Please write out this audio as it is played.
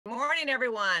morning,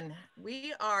 everyone.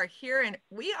 We are here and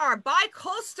we are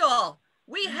bi-coastal.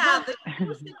 We have the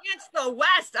east against the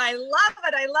west. I love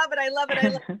it. I love it. I love it. I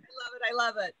love it. I love it. I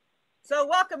love it. So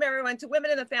welcome everyone to Women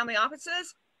in the Family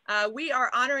Offices. We are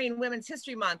honoring Women's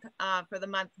History Month for the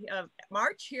month of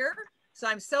March here. So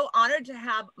I'm so honored to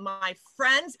have my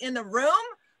friends in the room.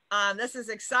 This is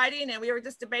exciting, and we were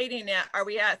just debating, are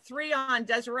we at 3 on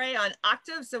Desirée on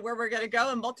octaves, so where we're going to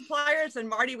go and multipliers, and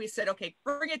Marty, we said, okay,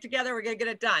 bring it together, we're going to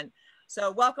get it done. So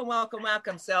welcome, welcome,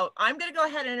 welcome. So I'm going to go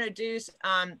ahead and introduce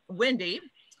Wendy.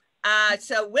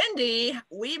 So Wendy,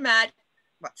 we met,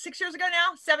 what, 6 years ago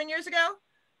now, 7 years ago?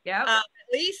 Yeah. At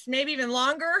least, maybe even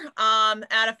longer,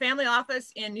 at a family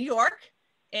office in New York.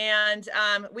 And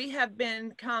we have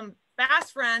become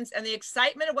fast friends, and the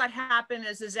excitement of what happened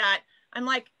is that I'm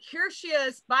like, here she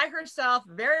is by herself,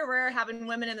 very rare having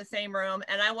women in the same room.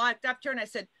 And I walked up to her and I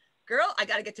said, girl, I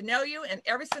got to get to know you. And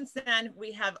ever since then,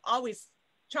 we have always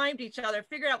chimed each other,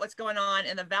 figured out what's going on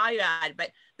and the value add.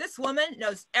 But this woman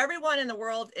knows everyone in the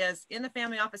world is in the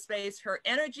family office space. Her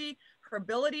energy, her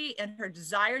ability, and her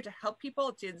desire to help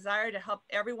people, to desire to help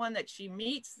everyone that she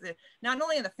meets, not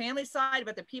only in the family side,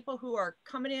 but the people who are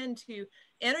coming in to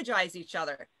energize each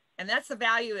other. And that's the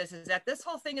value is that this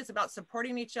whole thing is about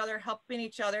supporting each other, helping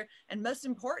each other, and most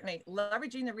importantly,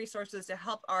 leveraging the resources to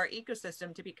help our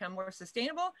ecosystem to become more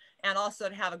sustainable and also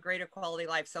to have a greater quality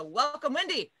life. So welcome,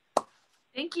 Wendy.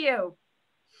 Thank you.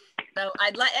 So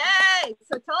hey,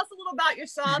 so tell us a little about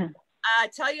yourself.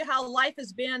 Tell you how life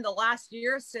has been the last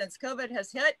year since COVID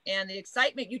has hit, and the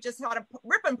excitement. You just had a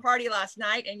ripping party last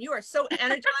night, and you are so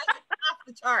energized off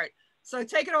the chart. So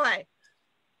take it away.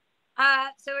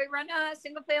 So I run a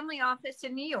single family office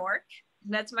in New York.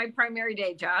 That's my primary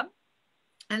day job.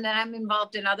 And then I'm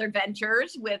involved in other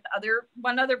ventures with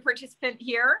one other participant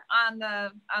here on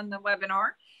the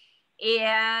webinar.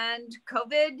 And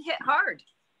COVID hit hard.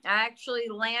 I actually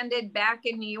landed back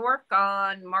in New York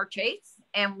on March 8th,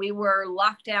 and we were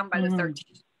locked down by the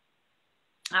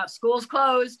 13th. Schools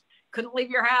closed, couldn't leave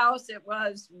your house. It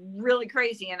was really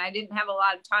crazy. And I didn't have a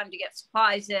lot of time to get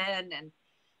supplies in. And,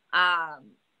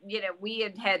 you know, we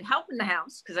had help in the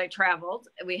house because I traveled.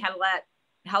 We had to let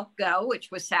help go,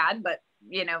 which was sad. But,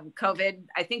 you know, COVID,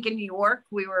 I think in New York,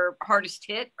 we were hardest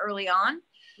hit early on.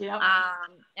 Yeah.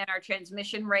 And our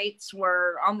transmission rates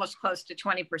were almost close to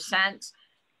 20%.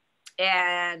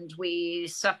 And we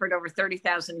suffered over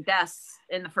 30,000 deaths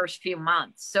in the first few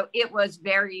months. So it was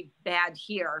very bad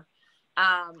here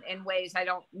in ways I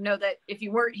don't know that if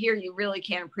you weren't here, you really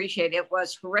can't appreciate. It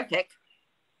was horrific.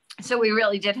 So we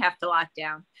really did have to lock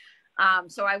down.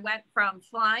 So I went from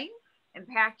flying and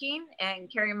packing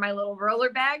and carrying my little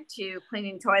roller bag to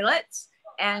cleaning toilets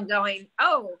and going,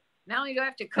 oh, not only do I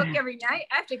have to cook every night,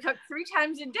 I have to cook 3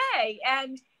 times a day.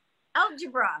 And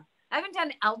algebra. I haven't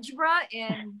done algebra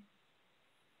in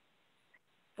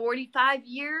 45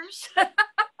 years.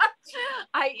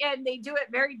 And they do it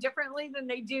very differently than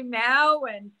they do now.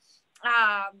 And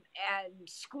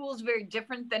school's very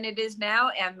different than it is now.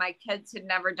 And my kids had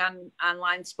never done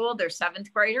online school. They're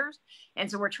 7th graders. And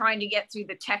so we're trying to get through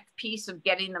the tech piece of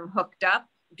getting them hooked up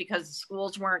because the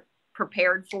schools weren't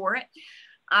prepared for it.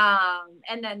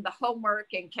 And then the homework,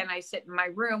 and can I sit in my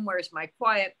room? Where's my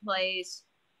quiet place?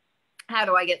 How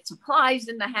do I get supplies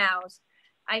in the house?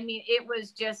 I mean, it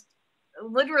was just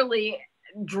literally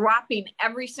dropping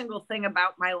every single thing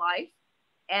about my life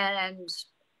and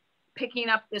picking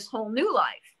up this whole new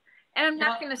life. And I'm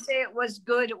not going to say it was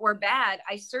good or bad.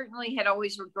 I certainly had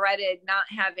always regretted not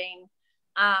having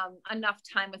enough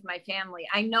time with my family.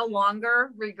 I no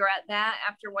longer regret that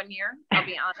after 1 year, I'll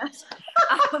be honest.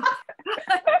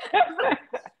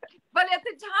 But at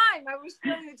the time, I was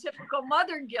feeling the typical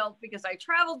mother guilt because I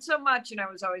traveled so much and I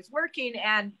was always working.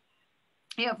 And,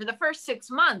 you know, for the first 6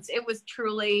 months, it was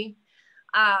truly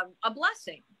a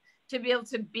blessing to be able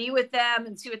to be with them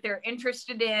and see what they're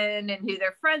interested in and who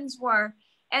their friends were.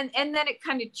 And then it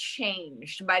kind of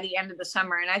changed by the end of the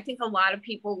summer. And I think a lot of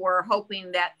people were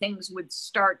hoping that things would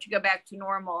start to go back to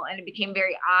normal. And it became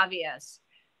very obvious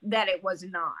that it was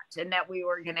not, and that we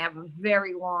were going to have a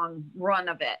very long run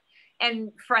of it.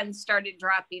 And friends started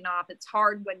dropping off. It's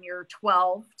hard when you're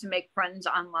 12 to make friends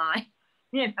online,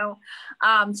 you know?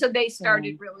 So they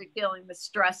started really feeling the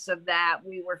stress of that.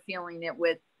 We were feeling it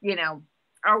with, you know,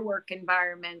 our work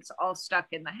environments all stuck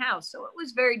in the house. So it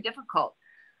was very difficult.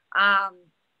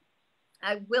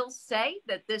 I will say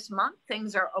that this month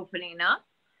things are opening up.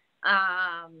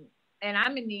 And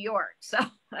I'm in New York. So,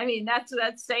 I mean, that's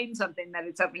saying something that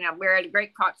it's opening up. We're at a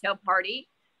great cocktail party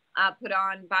put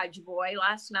on by Javoy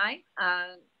last night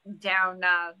down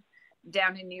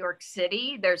down in New York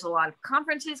City. There's a lot of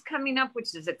conferences coming up,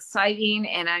 which is exciting.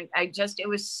 And it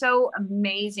was so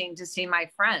amazing to see my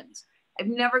friends. I've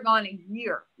never gone a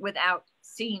year without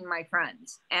seeing my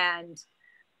friends. And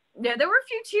yeah, there were a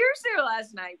few tears there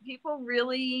last night. People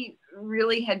really,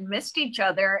 really had missed each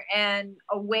other in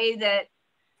a way that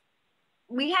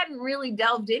we hadn't really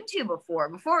delved into before.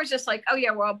 Before it was just like, oh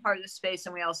yeah, we're all part of the space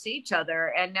and we all see each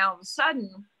other. And now all of a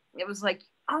sudden it was like,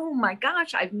 oh my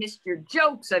gosh, I've missed your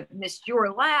jokes. I've missed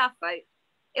your laugh.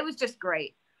 It was just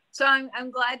great. So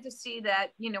I'm glad to see that,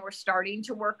 we're starting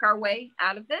to work our way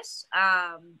out of this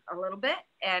a little bit.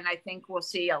 And I think we'll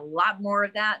see a lot more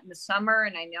of that in the summer.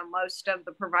 And I know most of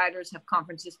the providers have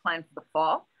conferences planned for the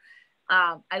fall.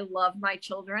 I love my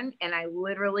children and I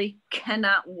literally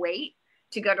cannot wait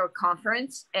to go to a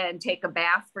conference and take a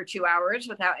bath for 2 hours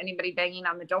without anybody banging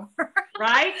on the door.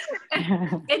 Right.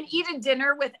 and eat a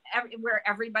dinner where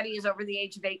everybody is over the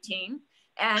age of 18.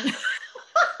 And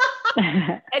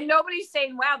and nobody's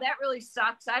saying, wow, that really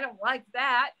sucks. I don't like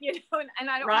that, and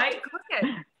I don't have to cook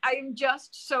it. I am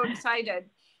just so excited.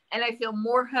 And I feel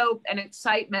more hope and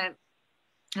excitement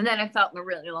than I felt in a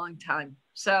really long time.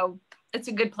 So it's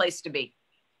a good place to be.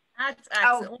 That's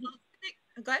excellent.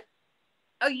 Go ahead.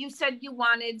 Oh, you said you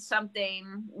wanted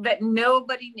something that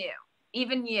nobody knew,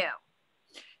 even you.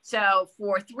 So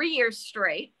for 3 years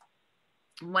straight,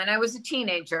 when I was a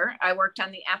teenager, I worked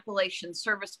on the Appalachian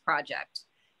Service Project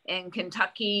in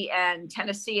Kentucky and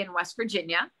Tennessee and West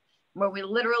Virginia, where we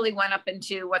literally went up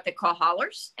into what they call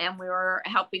hollers, and we were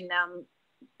helping them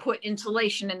put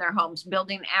insulation in their homes,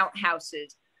 building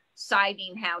outhouses,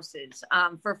 siding houses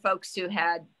for folks who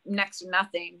had next to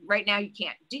nothing. Right now, you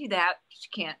can't do that because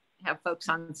you can't have folks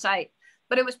on site,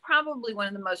 but it was probably one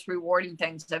of the most rewarding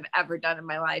things I've ever done in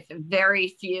my life. And very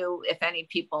few, if any,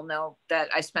 people know that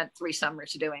I spent 3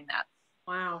 summers doing that.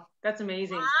 Wow. That's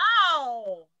amazing.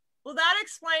 Wow. Well, that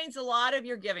explains a lot of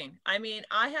your giving. I mean,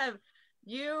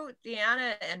 you,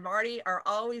 Deanna, and Marty are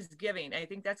always giving. I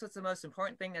think that's what's the most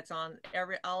important thing that's on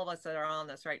all of us that are on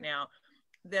this right now.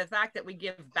 The fact that we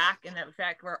give back and the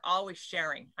fact we're always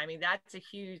sharing. I mean, that's a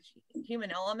huge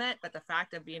human element, but the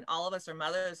fact of being all of us are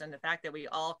mothers and the fact that we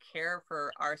all care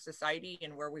for our society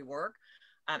and where we work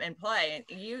and play.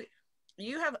 And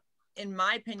you have, in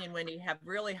my opinion, Wendy, have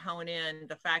really honed in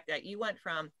the fact that you went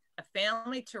from a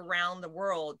family to around the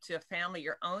world to a family,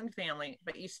 your own family,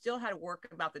 but you still had to work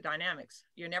about the dynamics.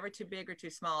 You're never too big or too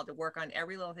small to work on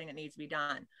every little thing that needs to be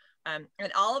done. And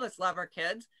all of us love our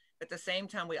kids. At the same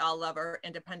time, we all love our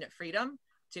independent freedom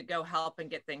to go help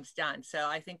and get things done. So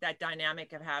I think that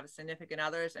dynamic of having significant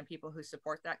others and people who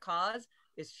support that cause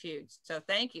is huge. So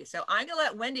thank you. So I'm going to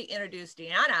let Wendy introduce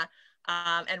Deanna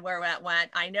and where that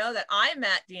went. I know that I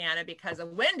met Deanna because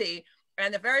of Wendy,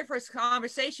 and the very first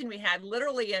conversation we had,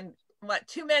 literally in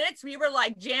 2 minutes, we were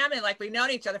like jamming, like we've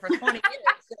known each other for 20 years.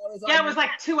 So it was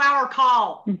like 2-hour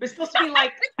call. It was supposed to be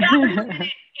like 30-minute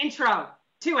intro,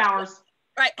 2 hours.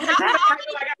 Right. How many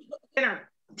dinner.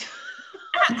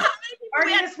 how many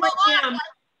people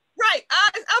Right.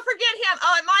 Oh, forget him.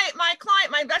 Oh, and my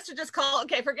client, my investor just called.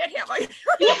 Okay, forget him.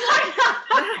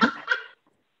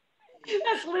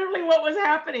 That's literally what was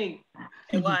happening.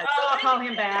 It was. Oh, I'll call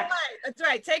him back. That's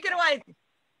right. Take it away.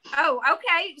 Oh,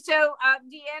 okay. So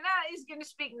Deanna is going to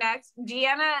speak next.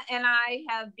 Deanna and I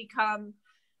have become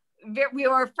we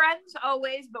were friends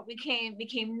always, but we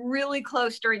became really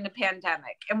close during the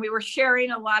pandemic, and we were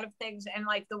sharing a lot of things. And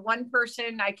like the one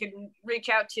person I could reach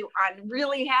out to on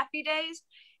really happy days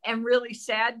and really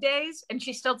sad days, and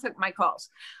she still took my calls,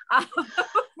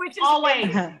 which is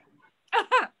always.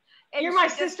 You're my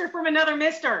sister from another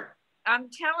mister.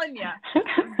 I'm telling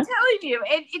you,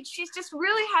 and she's just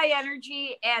really high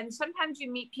energy. And sometimes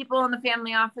you meet people in the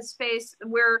family office space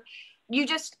where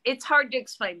it's hard to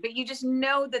explain, but you just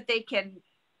know that they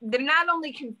not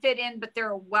only can fit in, but they're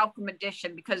a welcome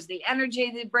addition because the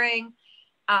energy they bring,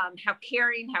 how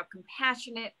caring, how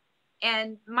compassionate,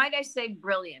 and might I say,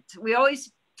 brilliant. We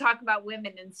always talk about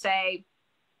women and say,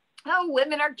 oh,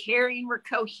 women are caring, we're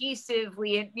cohesive,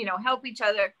 we, help each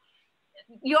other.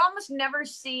 You almost never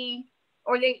see,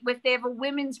 or if they have a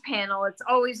women's panel, it's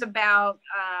always about,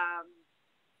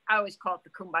 I always call it the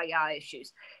kumbaya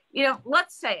issues.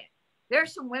 Let's say it.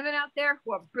 There's some women out there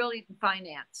who are brilliant in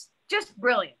finance, just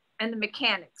brilliant, and the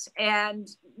mechanics, and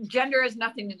gender has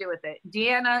nothing to do with it.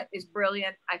 Deanna is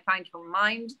brilliant. I find her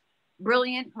mind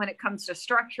brilliant when it comes to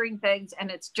structuring things, and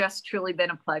it's just truly been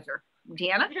a pleasure.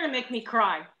 Deanna? You're gonna make me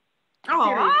cry.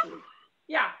 Oh,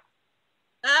 yeah.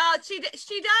 She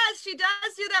does do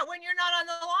that when you're not on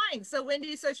the line. So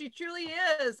Wendy, she truly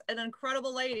is an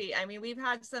incredible lady. I mean, we've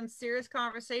had some serious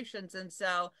conversations, and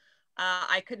so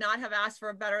I could not have asked for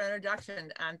a better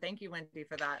introduction. And thank you, Wendy,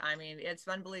 for that. I mean, it's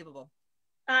unbelievable.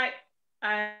 I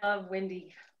love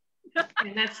Wendy.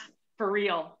 And that's for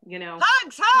real, you know.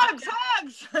 Hugs, hugs,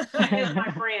 hugs. She is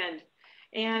my friend.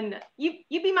 And you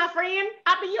be my friend,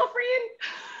 I'll be your friend.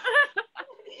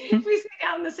 We say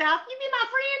down in the South, you be my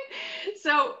friend.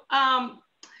 So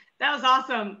that was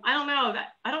awesome. I don't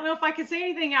know if I could say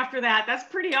anything after that. That's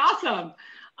pretty awesome.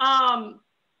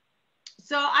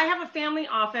 So I have a family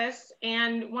office,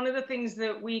 and one of the things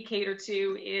that we cater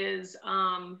to is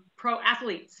pro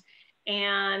athletes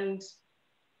and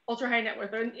ultra high net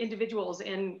worth individuals.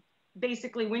 And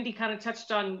basically Wendy kind of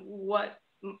touched on what,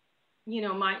 you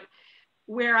know,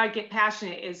 where I get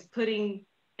passionate is putting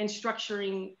and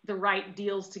structuring the right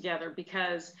deals together,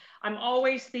 because I'm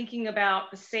always thinking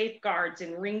about the safeguards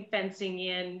and ring fencing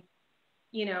in,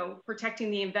 you know,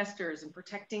 protecting the investors and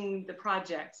protecting the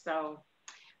projects. So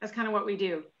that's kind of what we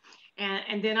do.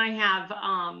 And then I have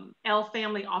L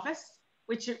Family Office,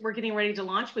 which we're getting ready to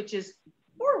launch, which is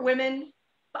for women,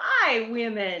 by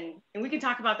women. And we can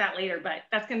talk about that later, but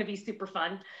that's going to be super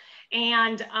fun.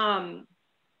 And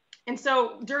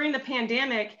so during the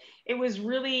pandemic, it was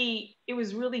really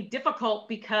difficult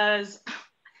because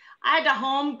I had to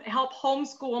help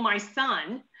homeschool my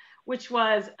son, which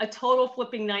was a total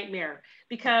flipping nightmare,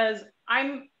 because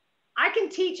I can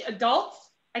teach adults.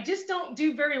 I just don't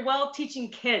do very well teaching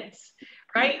kids,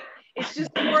 right? It's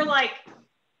just more like,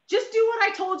 just do what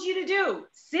I told you to do.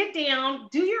 Sit down,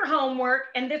 do your homework,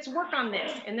 and let's work on this.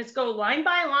 And let's go line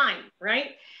by line,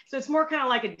 right? So it's more kind of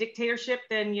like a dictatorship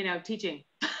than, you know, teaching.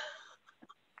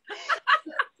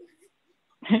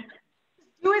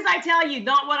 Do as I tell you,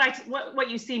 not what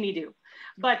you see me do.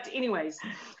 But anyways, you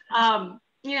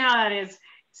know how that is.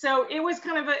 So it was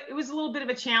a little bit of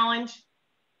a challenge.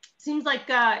 Seems like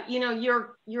you know,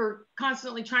 you're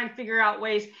constantly trying to figure out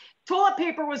ways. Toilet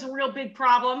paper was a real big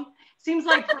problem. Seems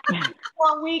like for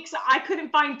 4 weeks I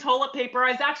couldn't find toilet paper.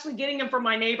 I was actually getting them from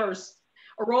my neighbors,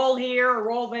 a roll here, a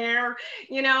roll there,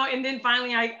 you know. And then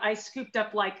finally I scooped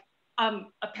up like a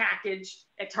package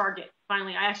at Target.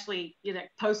 Finally, I actually, you know,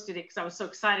 posted it because I was so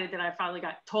excited that I finally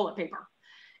got toilet paper,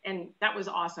 and that was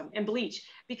awesome. And bleach,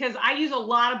 because I use a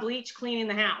lot of bleach cleaning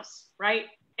the house, right?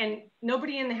 And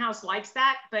nobody in the house likes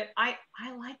that, but I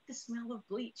like the smell of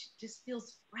bleach. It just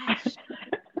feels fresh,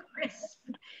 crisp,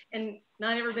 and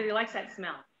not everybody likes that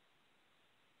smell.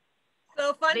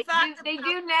 So fun fact. They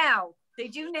do now. They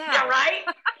do now. Yeah, right?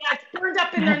 Yeah, it's burned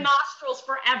up in their nostrils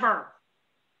forever.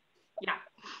 Yeah.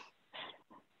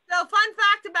 So fun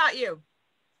fact about you.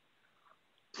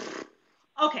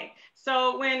 Okay,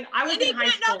 so when I was in high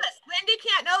school. Wendy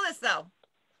can't know this though.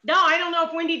 No, I don't know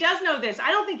if Wendy does know this.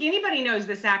 I don't think anybody knows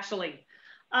this actually.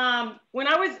 When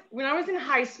I was in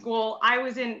high school, I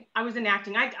was in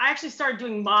acting. I actually started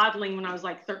doing modeling when I was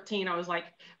like 13. I was like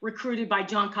recruited by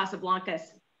John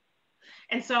Casablancas.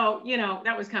 And so, you know,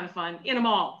 that was kind of fun in a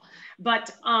mall.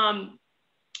 But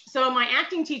so my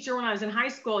acting teacher, when I was in high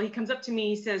school, he comes up to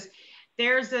me, he says,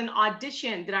 there's an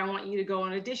audition that I want you to go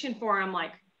and audition for. I'm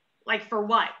like for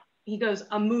what? He goes,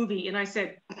 a movie. And I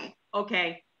said,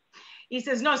 okay. He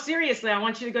says, no, seriously, I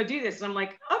want you to go do this. And I'm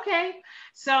like, okay.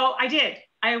 So I did.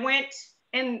 I went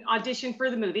and auditioned for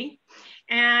the movie.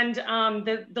 And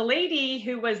the lady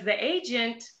who was the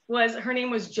agent her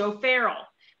name was Jo Farrell,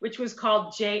 which was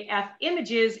called JF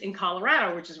Images in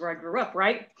Colorado, which is where I grew up,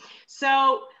 right?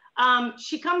 So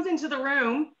she comes into the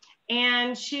room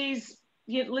and she's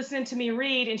listening to me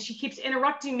read, and she keeps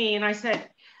interrupting me. And I said,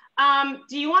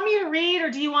 do you want me to read, or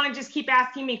do you want to just keep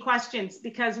asking me questions?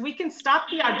 Because we can stop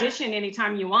the audition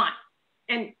anytime you want.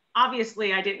 And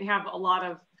obviously I didn't have a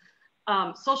lot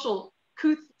of social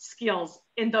couth skills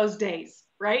in those days,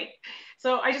 right?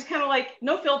 So I just kind of like,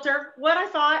 no filter, what I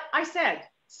thought I said.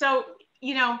 So,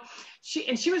 you know,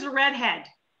 she was a redhead,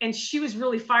 and she was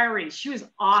really fiery. She was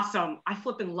awesome. I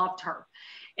flipping loved her.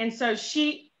 And so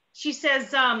she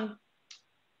says,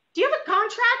 do you have a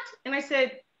contract? And I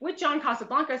said, with John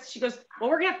Casablancas. She goes, well,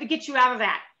 we're gonna have to get you out of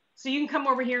that so you can come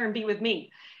over here and be with me.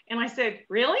 And I said,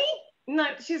 really? No,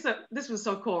 this was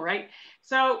so cool, right?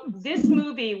 So this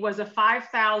movie was a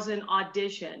 5,000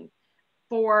 audition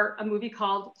for a movie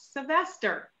called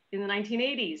Sylvester in the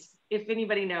 1980s. If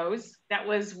anybody knows, that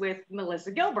was with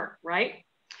Melissa Gilbert, right?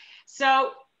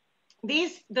 So the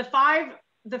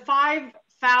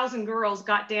 5,000 girls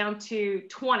got down to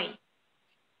 20.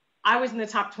 I was in the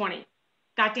top 20.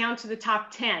 Got down to the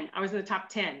top 10. I was in the top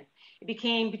 10. It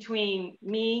became between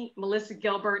me, Melissa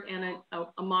Gilbert, and a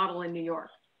model in New York.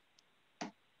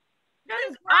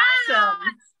 That's awesome.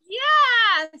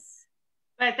 Yes.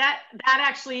 But that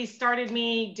actually started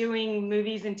me doing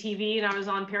movies and TV, and I was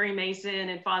on Perry Mason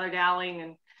and Father Dowling,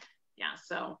 and Yeah.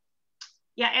 So,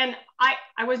 yeah. And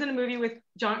I was in a movie with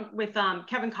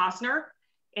Kevin Costner,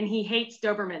 and he hates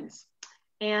Dobermans.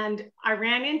 And I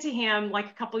ran into him like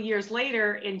a couple years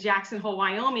later in Jackson Hole,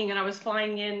 Wyoming, and I was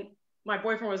flying in. My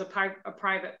boyfriend was a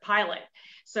private pilot.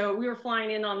 So we were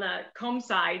flying in on the comb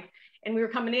side, and we were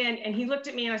coming in, and he looked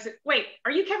at me and I said, "Wait,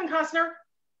 are you Kevin Costner?"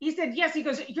 He said, "Yes." He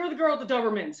goes, "You're the girl with the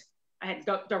Dobermans." I had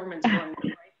Dobermans growing up,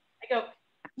 right? I go,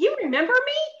 "You remember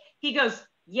me?" He goes,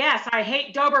 "Yes, I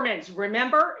hate Dobermans,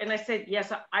 remember?" And I said,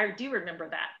 "Yes, I do remember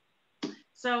that."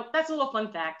 So that's a little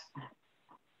fun fact.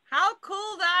 How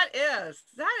cool that is.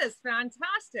 That is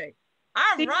fantastic. All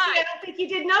See, right. I don't think you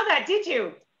did know that, did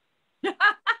you?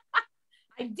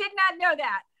 I did not know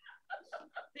that.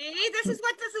 See, this is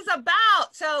what this is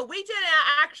about. So we did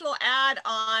an actual ad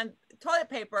on toilet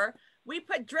paper. We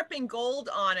put dripping gold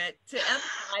on it to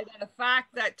emphasize the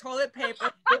fact that toilet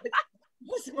paper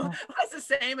was the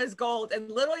same as gold, and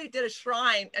literally did a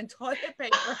shrine and toilet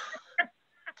paper.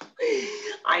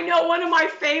 I know one of my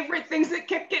favorite things that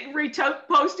kept getting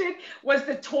reposted was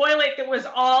the toilet that was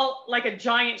all like a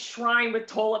giant shrine with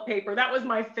toilet paper. That was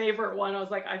my favorite one. I was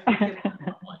like, I freaking love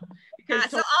that one.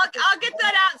 So I'll get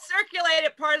that out and circulate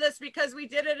it part of this, because we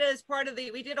did it as part of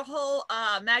we did a whole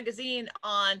magazine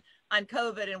on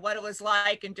COVID and what it was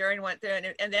like and during what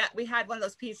there, and that we had one of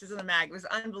those pieces in the mag. It was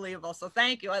unbelievable. So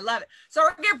thank you. I love it. So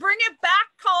we're gonna bring it back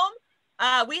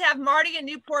home. We have Marty in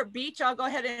Newport Beach. I'll go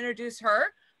ahead and introduce her.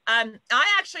 I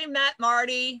actually met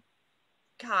Marty,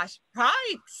 gosh,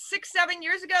 probably 6-7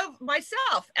 years ago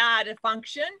myself at a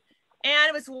function. And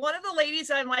it was one of the ladies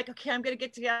I'm like, okay, I'm going to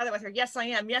get together with her. Yes, I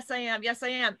am. Yes, I am. Yes, I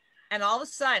am. And all of a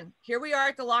sudden, here we are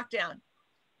at the lockdown.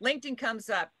 LinkedIn comes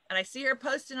up and I see her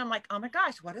posting. I'm like, oh my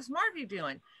gosh, what is Marty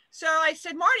doing? So I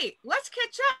said, Marty, let's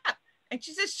catch up. And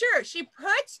she says, sure. She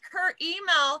puts her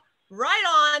email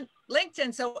right on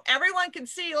LinkedIn so everyone can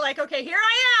see, like, okay, here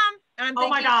I am. And I'm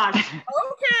thinking, oh my gosh.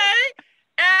 Okay.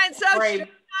 And so sure enough,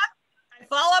 I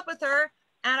follow up with her.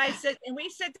 And I said, and we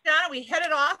sit down and we hit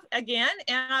it off again.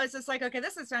 And I was just like, okay,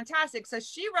 this is fantastic. So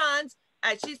she runs,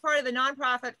 she's part of the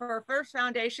nonprofit for her first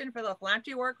foundation for the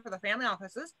philanthropy work for the family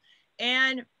offices.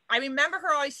 And I remember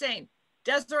her always saying,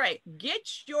 Desirée, get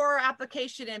your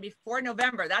application in before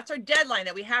November. That's our deadline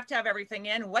that we have to have everything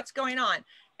in. What's going on?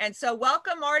 And so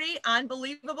welcome, Marty.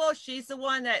 Unbelievable. She's the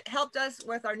one that helped us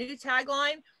with our new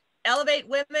tagline, Elevate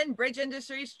Women, Bridge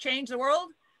Industries, Change the World.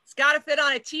 It's got to fit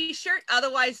on a t-shirt.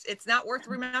 Otherwise, it's not worth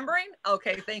remembering.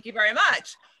 Okay, thank you very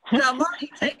much. So Marty,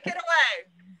 take it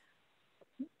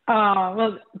away. Oh,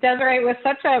 well, Desirée, it was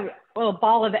such a little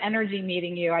ball of energy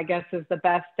meeting you, I guess is the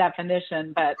best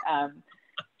definition. But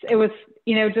it was,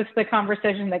 you know, just the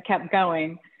conversation that kept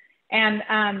going. And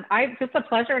it's just a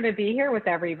pleasure to be here with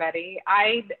everybody.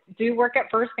 I do work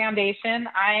at First Foundation.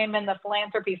 I am in the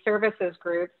Philanthropy Services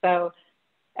group. So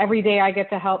every day I get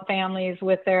to help families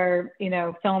with their, you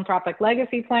know, philanthropic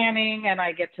legacy planning, and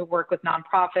I get to work with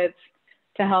nonprofits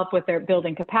to help with their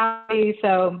building capacity.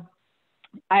 So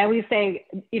I always say,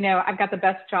 you know, I've got the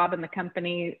best job in the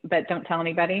company, but don't tell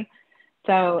anybody.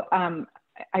 So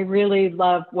I really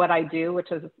love what I do,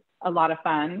 which is a lot of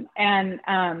fun. And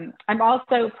I'm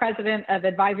also president of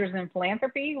Advisors in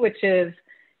Philanthropy, which is,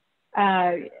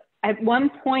 at one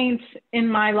point in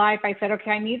my life, I said, okay,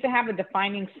 I need to have a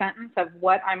defining sentence of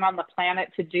what I'm on the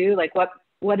planet to do. Like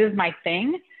what is my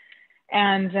thing?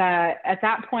 And at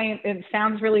that point, it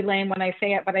sounds really lame when I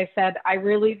say it, but I said, I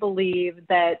really believe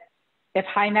that if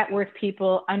high net worth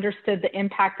people understood the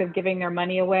impact of giving their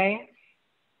money away,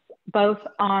 both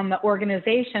on the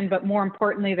organization, but more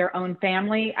importantly, their own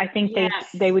family, I think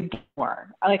they would do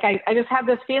more. Like I just have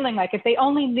this feeling like if they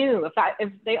only knew,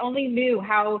 if they only knew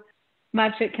how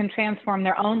much it can transform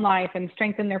their own life and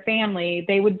strengthen their family,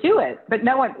 they would do it. But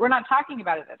no one, we're not talking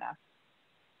about it enough.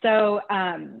 So,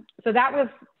 so that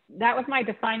was my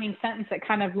defining sentence that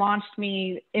kind of launched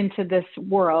me into this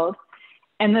world.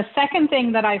 And the second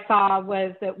thing that I saw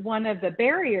was that one of the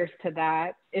barriers to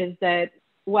that is that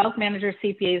wealth managers,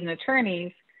 CPAs, and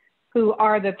attorneys who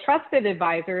are the trusted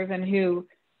advisors and who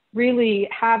really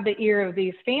have the ear of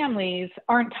these families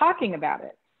aren't talking about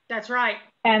it. That's right.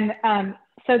 And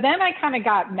so then I kind of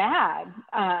got mad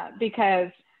because,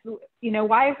 you know,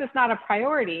 why is this not a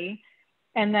priority?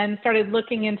 And then started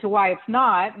looking into why it's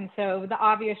not. And so the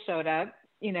obvious showed up,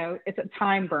 you know, it's a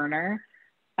time burner.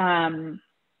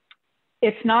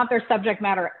 It's not their subject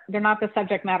matter. They're not the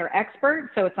subject matter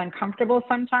expert. So it's uncomfortable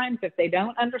sometimes if they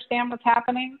don't understand what's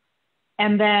happening.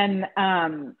 And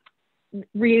then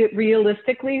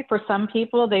realistically, for some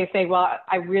people, they say, well,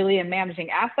 I really am managing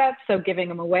assets, so giving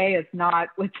them away is not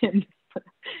within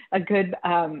a good,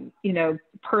 you know,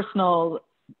 personal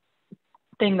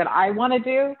thing that I want to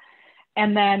do.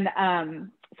 And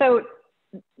then, so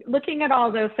looking at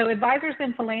all those, so Advisors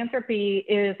in Philanthropy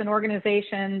is an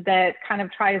organization that kind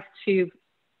of tries to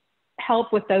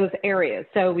help with those areas.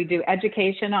 So we do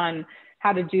education on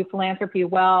how to do philanthropy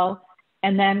well,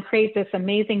 and then create this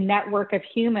amazing network of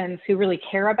humans who really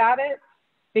care about it.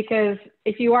 Because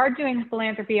if you are doing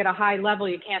philanthropy at a high level,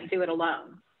 you can't do it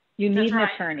alone. You need an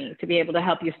attorney to be able to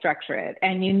help you structure it.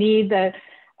 And you need the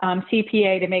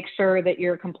CPA to make sure that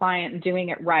you're compliant and doing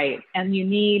it right. And you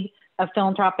need a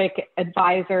philanthropic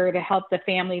advisor to help the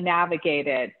family navigate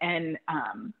it. And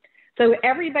so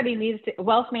everybody needs to, a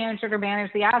wealth manager to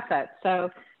manage the assets.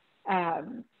 So,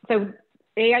 so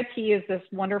AIP is this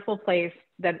wonderful place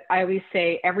that I always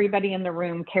say everybody in the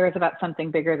room cares about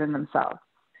something bigger than themselves.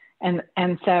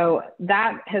 And so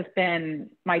that has been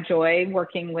my joy,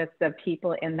 working with the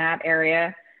people in that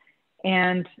area.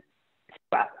 And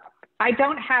I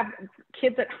don't have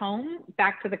kids at home,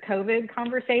 back to the COVID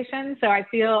conversation. So I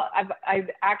feel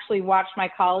I've actually watched my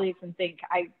colleagues and think,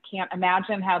 I can't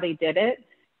imagine how they did it.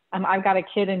 I've got a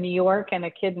kid in New York and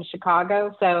a kid in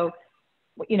Chicago. So,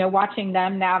 you know, watching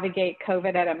them navigate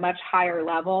COVID at a much higher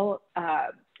level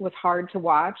was hard to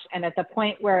watch. And at the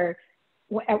point where,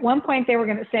 at one point they were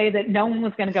going to say that no one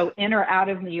was going to go in or out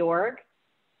of New York.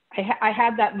 I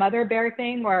had that mother bear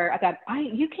thing where I thought,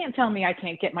 you can't tell me I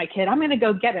can't get my kid. I'm going to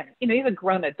go get him. You know, he's a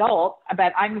grown adult,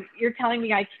 but you're telling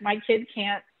me my kid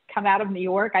can't come out of New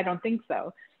York? I don't think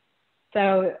so.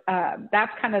 So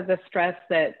that's kind of the stress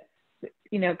that,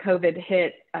 you know, COVID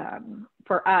hit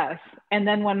for us. And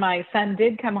then when my son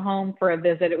did come home for a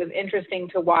visit, it was interesting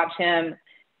to watch him.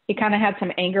 He kind of had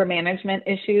some anger management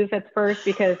issues at first,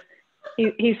 because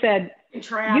he said,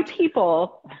 you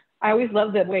people, I always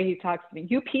love the way he talks to me.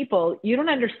 You people, you don't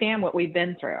understand what we've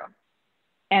been through.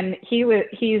 And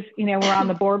he's, you know, we're on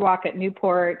the boardwalk at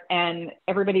Newport and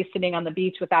everybody's sitting on the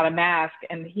beach without a mask.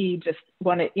 And he just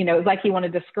wanted, you know, it was like he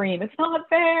wanted to scream, it's not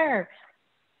fair.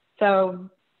 So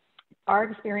our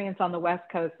experience on the West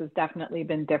Coast has definitely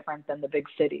been different than the big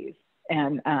cities.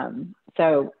 And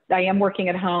so I am working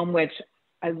at home, which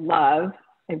I love.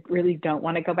 I really don't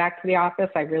want to go back to the office.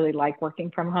 I really like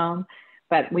working from home,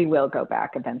 but we will go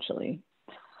back eventually.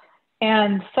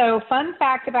 And so fun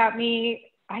fact about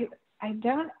me, I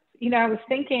don't, you know, I was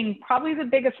thinking probably the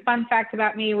biggest fun fact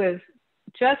about me was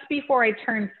just before I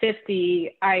turned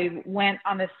 50, I went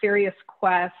on a serious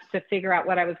quest to figure out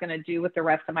what I was going to do with the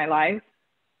rest of my life,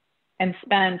 and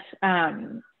spent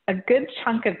a good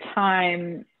chunk of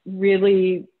time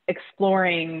really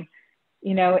exploring,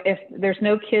 you know, if there's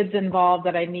no kids involved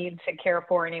that I need to care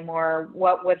for anymore,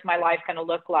 what was my life going to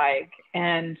look like?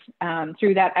 And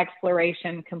through that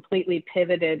exploration, completely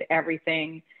pivoted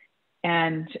everything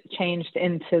and changed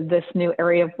into this new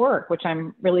area of work, which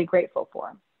I'm really grateful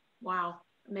for. Wow,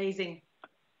 amazing.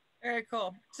 Very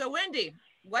cool. So Wendy,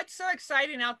 what's so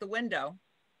exciting out the window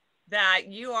that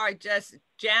you are just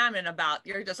jamming about?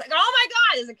 You're just like, oh my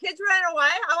God, is the kids running away?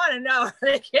 I want to know. Are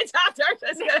the kids out there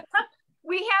just gonna...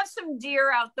 We have some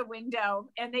deer out the window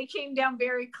and they came down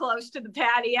very close to the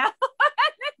patio.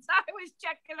 So I was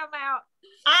checking them out.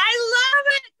 I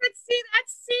love it. But see,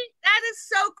 that is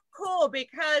so cool,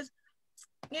 because,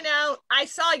 you know, I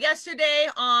saw yesterday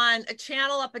on a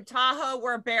channel up in Tahoe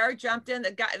where a bear jumped in.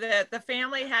 The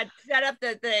family had set up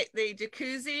the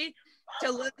jacuzzi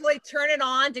to literally turn it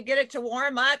on to get it to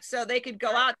warm up so they could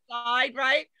go outside,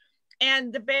 right?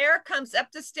 And the bear comes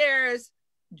up the stairs,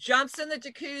 jumps in the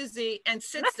jacuzzi, and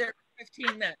sits there for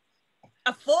 15 minutes.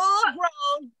 A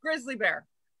full-grown grizzly bear.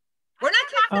 We're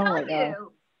not talking about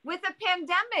you. With the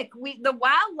pandemic, the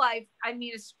wildlife, I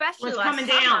mean, especially last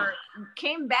summer,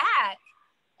 came back.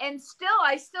 And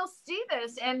I still see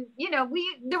this. And, you know,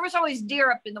 there was always deer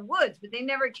up in the woods, but they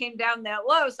never came down that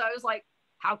low. So I was like,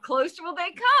 how close will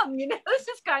they come? You know, this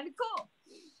is kind of cool.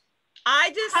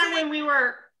 I just when we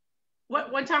were,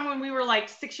 one time when we were like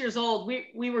 6 years old,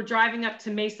 we were driving up to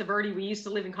Mesa Verde. We used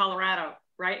to live in Colorado,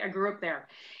 right? I grew up there.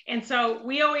 And so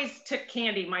we always took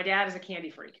candy. My dad is a candy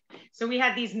freak. So we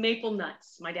had these maple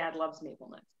nuts. My dad loves maple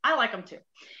nuts. I like them too.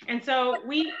 And so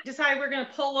we decided we're going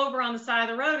to pull over on the side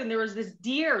of the road. And there was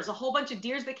a whole bunch of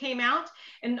deers that came out.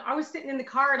 And I was sitting in the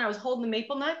car and I was holding the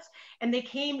maple nuts. And they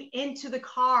came into the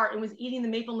car and was eating the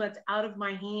maple nuts out of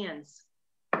my hands.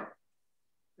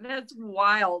 That's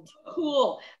wild.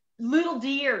 Cool. Little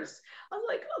deers. I was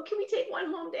like, oh, can we take one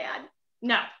home, Dad?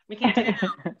 No, we can't take it.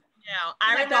 No,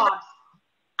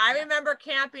 I remember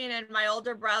camping, and my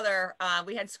older brother,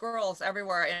 we had squirrels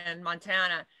everywhere in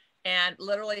Montana, and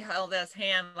literally held his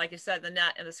hand, like you said, the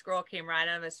nut, and the squirrel came right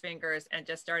out of his fingers and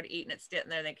just started eating it, sitting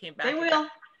there, and then came back. They will.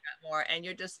 More, and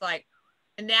you're just like,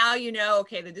 and now you know,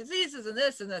 okay, the diseases and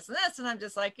this and this and this, and I'm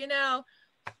just like, you know,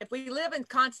 if we live in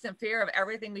constant fear of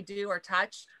everything we do or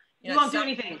touch, you won't do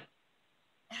anything.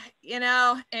 You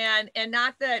know, and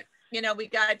not that, you know, we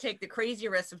got to take the crazy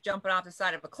risk of jumping off the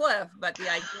side of a cliff, but the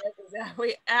idea is that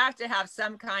we have to have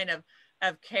some kind of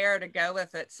care to go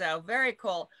with it. So very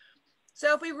cool.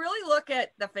 So if we really look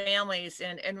at the families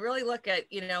and really look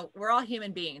at, you know, we're all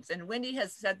human beings, and Wendy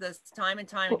has said this time and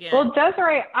time again. Well,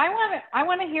 Desiree, I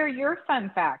want to hear your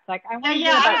fun fact. Like, I want to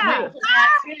hear about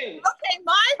you. Okay,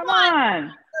 my Come fun. on.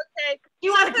 Okay.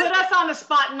 You want to put us on the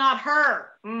spot, not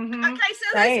her. Mm-hmm. Okay, so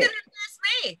who's going to introduce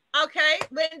me? Okay,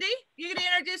 Wendy, you going to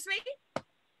introduce me?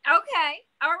 Okay,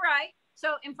 all right.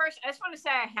 So, first, I just want to say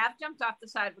I have jumped off the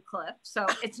side of a cliff, so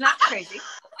it's not crazy.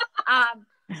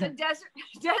 So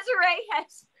Desiree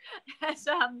has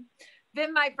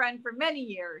been my friend for many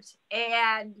years,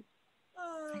 and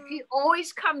he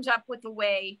always comes up with a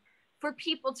way for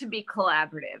people to be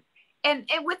collaborative, and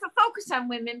with a focus on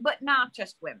women, but not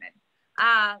just women,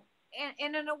 and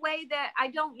in a way that I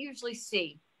don't usually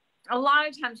see. A lot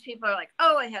of times people are like,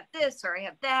 oh, I have this or I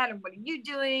have that, and what are you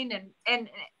doing?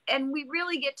 And we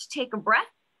really get to take a breath,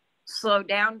 slow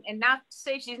down, and not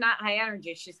say she's not high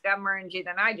energy. She's got more energy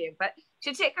than I do, but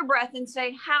to take a breath and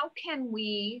say, how can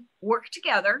we work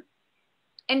together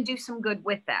and do some good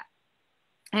with that?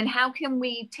 And how can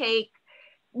we take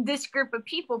this group of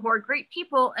people who are great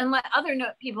people and let other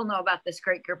people know about this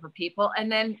great group of people,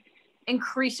 and then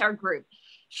increase our group?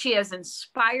 She has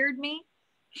inspired me.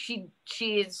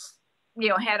 She's, you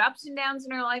know, had ups and downs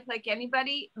in her life like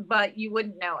anybody, but you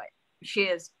wouldn't know it. She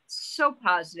is so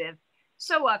positive,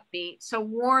 so upbeat, so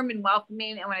warm and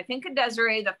welcoming. And when I think of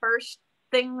Desiree, the first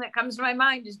thing that comes to my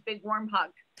mind is big warm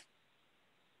hug.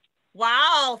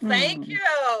 Wow, thank you.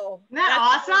 Isn't that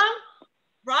awesome?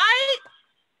 Right?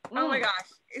 Oh my gosh.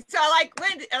 So like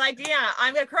Wendy, like Deanna,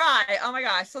 I'm gonna cry. Oh my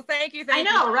gosh. So thank you. I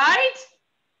know, right?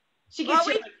 She gets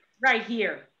you right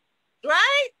here.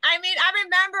 Right? I mean, I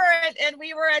remember it, and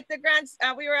we were at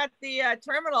the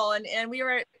terminal, and we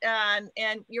were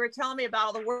and you were telling me about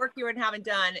all the work you were having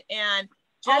done, and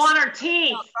just on our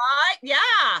teeth. Right?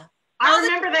 Yeah. I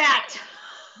remember that.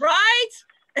 Right?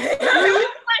 Like, I'm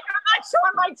not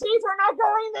showing my teeth. We're not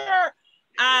going there.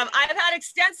 I've had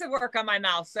extensive work on my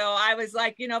mouth, so I was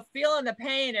like, you know, feeling the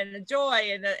pain and the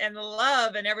joy and the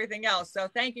love and everything else. So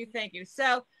thank you.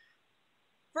 So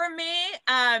for me,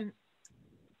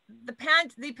 the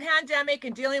pandemic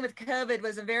and dealing with COVID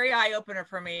was a very eye-opener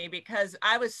for me, because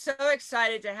I was so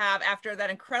excited to have, after that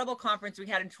incredible conference we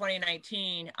had in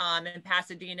 2019 in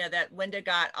Pasadena, that Wendy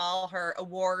got all her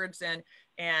awards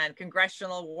and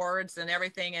congressional awards and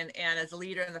everything, and as a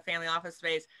leader in the family office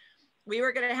space, we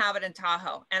were going to have it in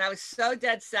Tahoe. And I was so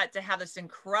dead set to have this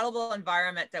incredible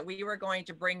environment that we were going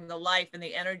to bring the life and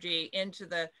the energy into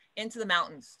the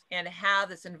mountains, and have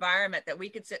this environment that we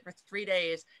could sit for 3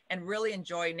 days and really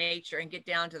enjoy nature and get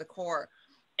down to the core.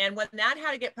 And when that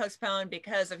had to get postponed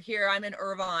because of here, I'm in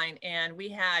Irvine, and we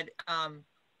got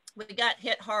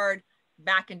hit hard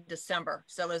back in December.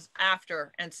 So it was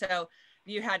after. And so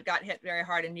you had got hit very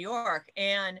hard in New York.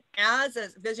 And as a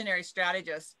visionary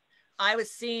strategist, I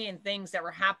was seeing things that were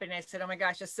happening. I said, oh my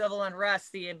gosh, the civil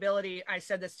unrest, the ability, I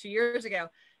said this 2 years ago,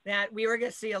 that we were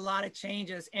going to see a lot of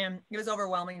changes, and it was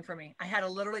overwhelming for me. I had to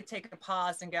literally take a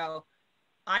pause and go,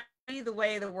 I see the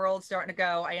way the world's starting to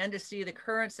go. I understand the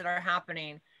currents that are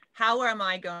happening. How am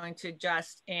I going to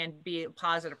adjust and be a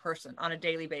positive person on a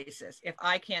daily basis? If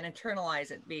I can't internalize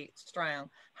it, be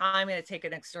strong, how am I going to take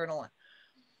it external?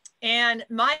 And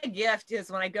my gift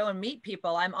is when I go and meet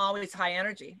people, I'm always high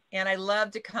energy, and I love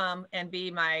to come and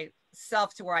be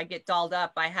myself to where I get dolled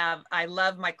up. I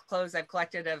love my clothes I've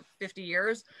collected of 50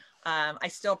 years. I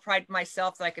still pride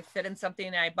myself that I could fit in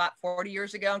something that I bought 40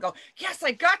 years ago and go, yes,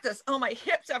 I got this. Oh, my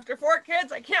hips after 4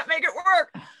 kids, I can't make it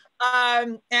work.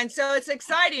 And so it's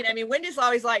exciting. I mean, Wendy's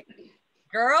always like,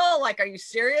 girl, like, are you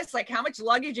serious? Like, how much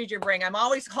luggage did you bring? I'm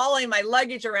always hauling my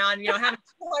luggage around, you know, having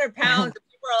 200 pounds. And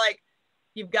people are like,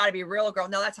 you've got to be real, girl.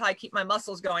 No, that's how I keep my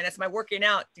muscles going. That's my working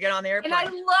out to get on the airplane. And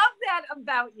I love that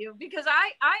about you, because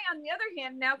I on the other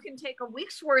hand, now can take a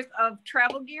week's worth of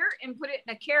travel gear and put it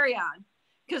in a carry-on,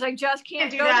 because I just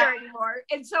can't go there anymore.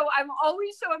 And so I'm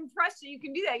always so impressed that you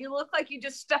can do that. You look like you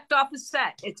just stepped off a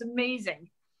set. It's amazing.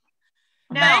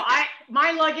 No,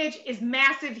 my luggage is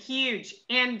massive, huge,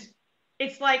 and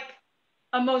it's like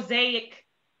a mosaic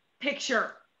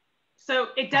picture. So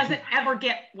it doesn't ever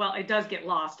get, well, it does get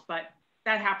lost, but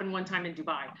that happened one time in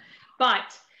Dubai.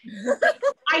 But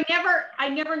I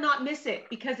never not miss it,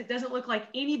 because it doesn't look like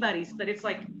anybody's, but it's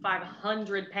like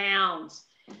 500 pounds.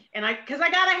 And because I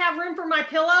gotta have room for my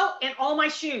pillow and all my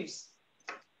shoes.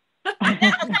 Okay,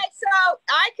 so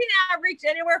I can average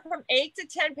anywhere from 8 to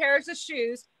 10 pairs of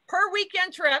shoes per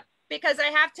weekend trip because I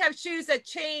have to have shoes that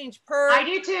change per I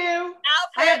do too. outfit,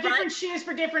 I have different shoes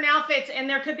for different outfits, and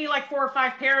there could be like 4 or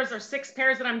 5 pairs or 6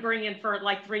 pairs that I'm bringing for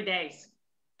like 3 days.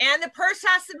 And the purse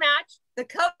has to match. The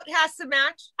coat has to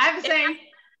match. I have the same.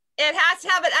 It has to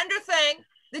have an under thing.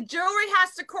 The jewelry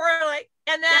has to correlate.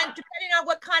 And then depending on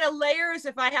what kind of layers,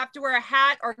 if I have to wear a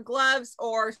hat or gloves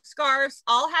or scarves,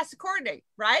 all has to coordinate,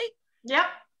 right? Yep.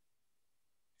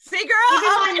 See, girl, even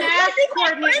my mask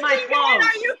coordinates my clothes.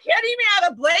 Are you kidding me? I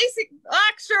have a basic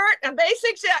black shirt, a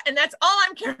basic shirt, and that's all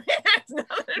I'm carrying.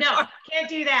 No, can't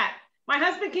do that. My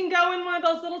husband can go in one of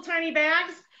those little tiny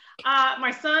bags.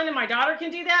 My son and my daughter can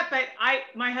do that, but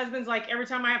my husband's like, every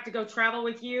time I have to go travel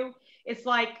with you, it's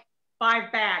like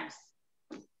 5 bags.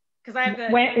 Because I have the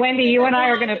Wendy, you and I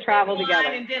are going to travel together.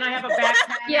 And then I have a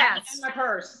backpack and my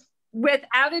purse.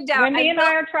 Without a doubt. Wendy and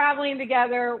I are traveling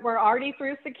together. We're already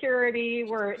through security.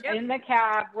 We're in the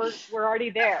cab. We're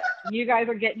already there. You guys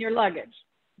are getting your luggage.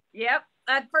 Yep.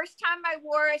 That first time I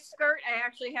wore a skirt, I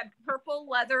actually had purple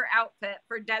leather outfit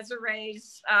for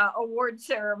Desiree's award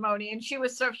ceremony. And she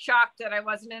was so shocked that I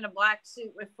wasn't in a black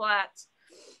suit with flats.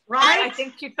 Right? I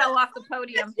think she fell off the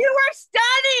podium. You were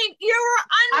stunning. You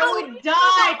were unbelievable.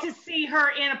 I would die to see her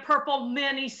in a purple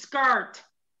mini skirt.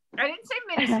 I didn't say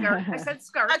mini skirt. I said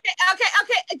skirt. Okay.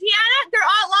 Deanna, they're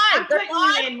all live. I'm putting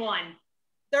you in one.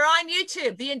 They're on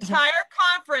YouTube. The entire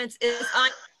conference is on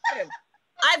YouTube.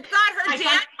 I've got her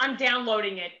dancing. I'm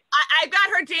downloading it. I've got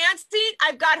her dancing.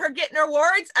 I've got her getting her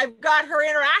awards. I've got her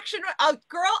interaction. Oh,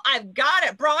 girl, I've got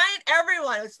it. Brian,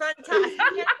 everyone. It was fantastic.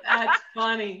 That's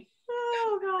funny.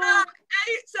 Oh, God.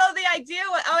 So the idea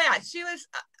was,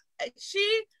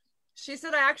 she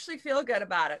said, I actually feel good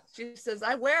about it. She says,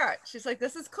 I wear it. She's like,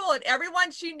 this is cool. And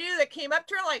everyone she knew that came up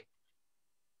to her like,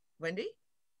 Wendy?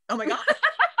 Oh my God.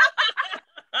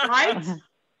 Right?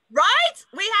 Right?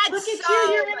 We had Look at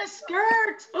you, you're in a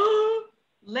skirt.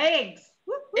 Legs.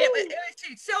 It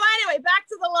was so anyway, back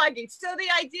to the luggage. So the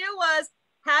idea was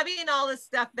having all this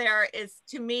stuff there is,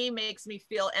 to me, makes me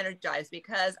feel energized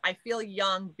because I feel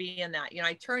young being that. You know,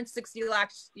 I turned 60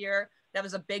 last year. That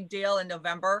was a big deal in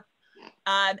November.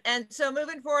 And so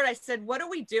moving forward, I said, what are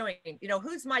we doing? You know,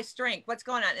 who's my strength? What's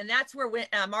going on? And that's where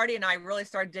Marty and I really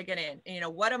started digging in. You know,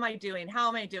 what am I doing? How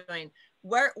am I doing?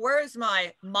 Where is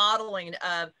my modeling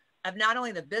of not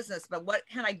only the business, but what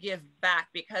can I give back?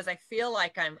 Because I feel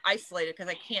like I'm isolated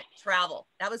because I can't travel.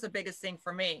 That was the biggest thing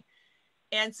for me.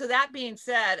 And so that being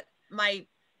said, my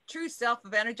true self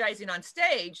of energizing on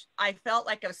stage, I felt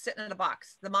like I was sitting in a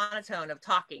box, the monotone of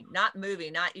talking, not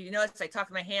moving, you notice I talk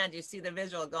with my hand, you see the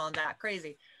visual going that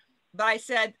crazy. But I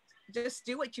said, just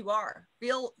do what you are.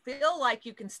 Feel like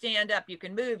you can stand up, you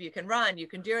can move, you can run, you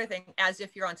can do everything as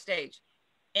if you're on stage.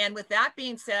 And with that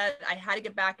being said, I had to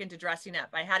get back into dressing up.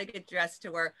 I had to get dressed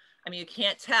to where, I mean, you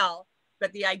can't tell,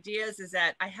 but the idea is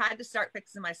that I had to start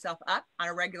fixing myself up on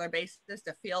a regular basis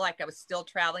to feel like I was still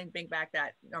traveling, bring back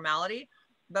that normality.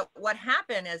 But what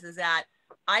happened is that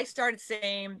I started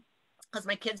saying, as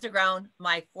my kids are grown,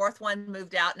 my 4th one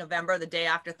moved out in November, the day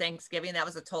after Thanksgiving. That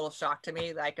was a total shock to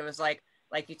me. Like, it was like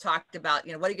you talked about,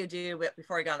 you know, what are you gonna do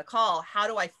before you got on the call? How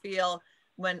do I feel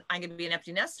when I'm gonna be an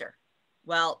empty nester?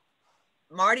 Well,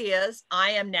 Marty is,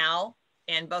 I am now,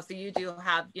 and both of you do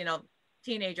have, you know,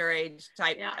 teenager age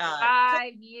type. Yeah.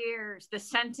 5 years. The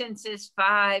sentence is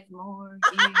 5 more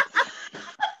years.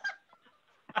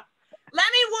 Let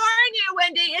me warn you,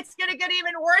 Wendy, it's going to get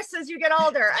even worse as you get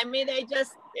older. I mean, it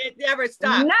never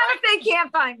stops. Not if they can't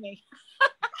find me.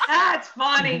 That's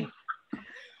funny.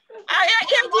 I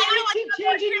keep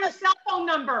changing your cell phone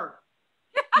number.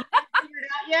 You haven't figured it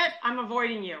out yet? I'm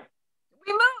avoiding you.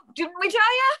 We moved. Didn't we tell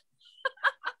you?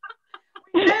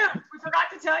 We moved. We forgot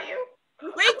to tell you.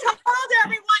 We told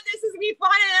everyone this is going to be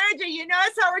fun and energy. You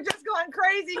notice how we're just going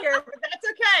crazy here, but that's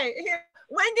okay. Here,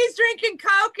 Wendy's drinking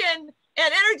Coke and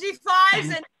Energy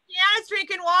 5s, and Deanna's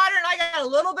drinking water, and I got a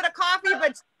little bit of coffee,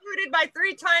 but diluted by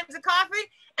 3 times the coffee.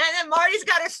 And then Marty's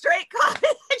got a straight coffee,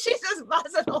 and she's just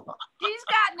buzzing along. She's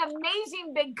got an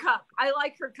amazing big cup. I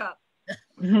like her cup.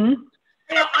 Mm-hmm.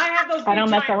 You know, I have those. I don't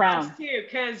mess giant around cups too,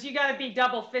 because you got to be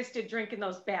double-fisted drinking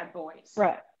those bad boys.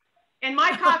 Right. And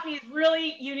my coffee is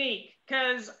really unique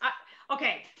because,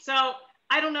 okay, so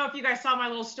I don't know if you guys saw my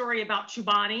little story about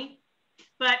Chobani,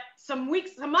 but some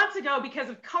months ago, because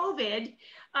of COVID,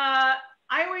 I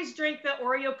always drink the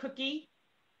Oreo cookie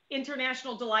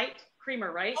International Delight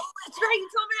creamer, right? Oh, that's right. You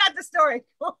told me about the story.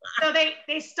 So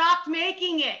they stopped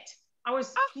making it. I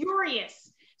was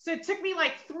furious. So it took me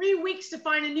like 3 weeks to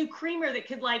find a new creamer that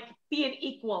could like be an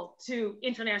equal to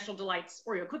International Delight's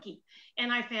Oreo cookie.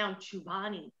 And I found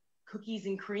Chobani cookies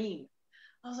and cream.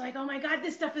 I was like, oh my God,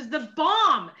 this stuff is the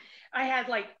bomb.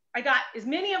 I got as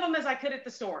many of them as I could at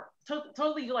the store.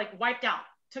 Totally like wiped out.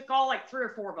 Took all like 3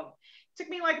 or 4 of them. Took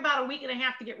me like about a week and a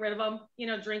half to get rid of them, you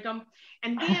know, drink them.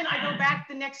 And then I go back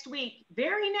the next week,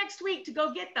 very next week, to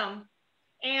go get them.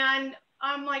 And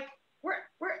I'm like, where's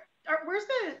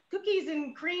the cookies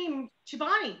and cream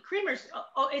Chobani creamers?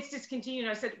 Oh, it's discontinued.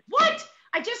 I said, what?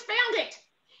 I just found it.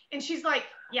 And she's like,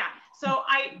 yeah. So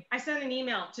I sent an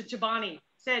email to Chobani,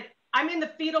 said, I'm in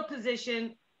the fetal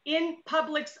position in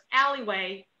Publix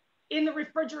alleyway in the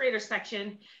refrigerator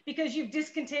section because you've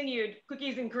discontinued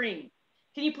cookies and cream.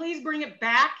 Can you please bring it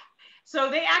back?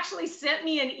 So they actually sent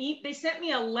me they sent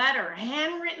me a letter, a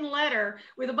handwritten letter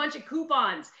with a bunch of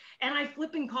coupons. And I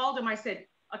flipping called them. I said,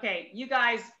 okay, you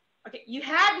guys, okay, you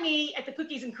had me at the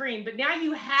cookies and cream, but now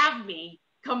you have me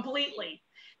completely.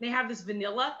 They have this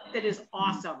vanilla that is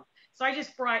awesome. So I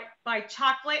just buy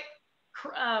chocolate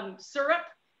syrup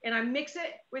and I mix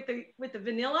it with the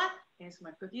vanilla, and it's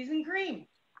my cookies and cream.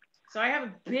 So I have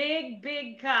a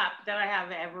big cup that I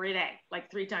have every day, like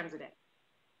 3 times a day.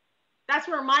 That's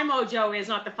where my mojo is,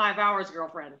 not the 5 hours,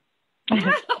 girlfriend.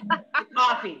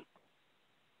 Coffee.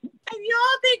 And you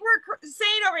all think we're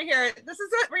sane over here. This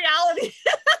isn't reality.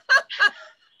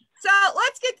 So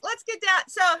let's get down.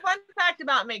 So a fun fact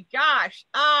about me, gosh,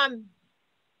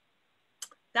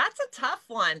 that's a tough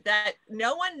one that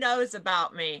no one knows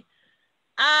about me.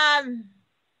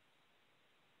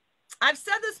 I've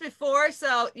said this before,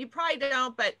 so you probably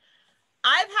don't, but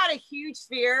I've had a huge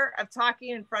fear of talking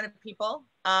in front of people,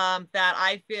 that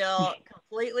I feel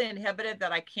completely inhibited,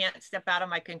 that I can't step out of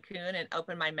my cocoon and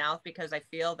open my mouth because I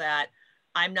feel that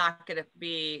I'm not going to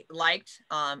be liked.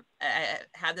 I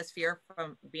had this fear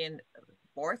from being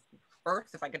birth,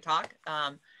 if I could talk,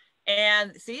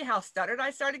 and see how stuttered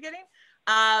I started getting.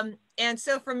 And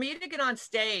so for me to get on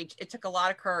stage, it took a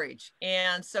lot of courage.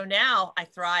 And so now I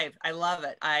thrive. I love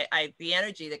it. The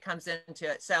energy that comes into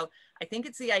it. So I think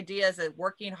it's the ideas of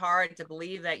working hard to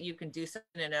believe that you can do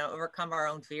something and overcome our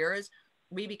own fears.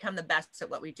 We become the best at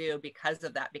what we do because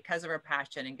of that, because of our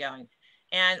passion and going.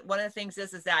 And one of the things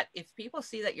is that if people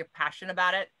see that you're passionate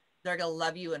about it, they're going to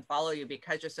love you and follow you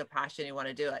because you're so passionate, you want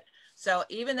to do it. So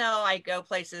even though I go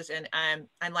places and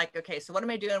I'm like, okay, so what am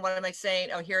I doing? What am I saying?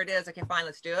 Oh, here it is. Okay, fine,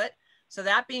 let's do it. So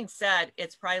that being said,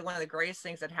 it's probably one of the greatest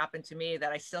things that happened to me,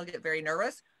 that I still get very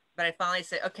nervous, but I finally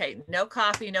say, okay, no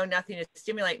coffee, no nothing to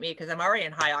stimulate me because I'm already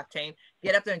in high octane.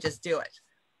 Get up there and just do it.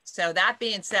 So that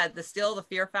being said, the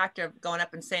fear factor of going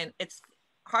up and saying, it's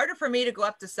harder for me to go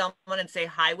up to someone and say,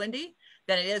 hi, Wendy,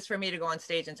 than it is for me to go on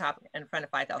stage and talk in front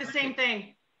of 5,000 The same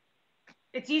thing.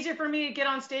 It's easier for me to get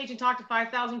on stage and talk to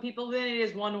 5,000 people than it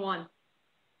is one-to-one.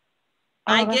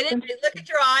 I get it. I look at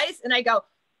your eyes and I go,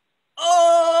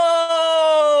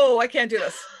 oh, I can't do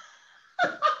this.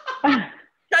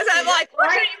 Because I'm like, what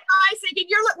are you guys thinking?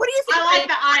 What do you think? I like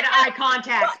the eye-to-eye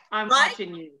contact. I'm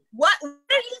watching you. What are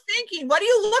you thinking? What are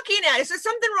you looking at? Is there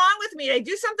something wrong with me? Did I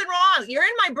do something wrong? You're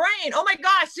in my brain. Oh my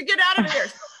gosh, so get out of here.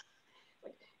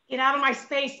 Get out of my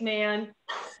space, man.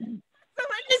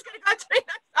 Somebody's going to go to me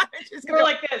next time. She's going to go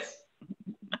like this.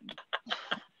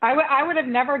 I would have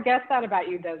never guessed that about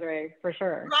you, Desiree, for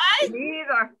sure. Right? Me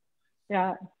either.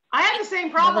 Yeah. I had the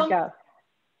same problem.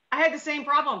 I had the same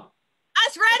problem.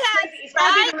 Us redheads. It's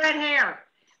got to be the red hair,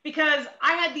 because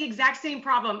I had the exact same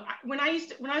problem. When I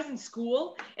was in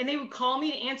school and they would call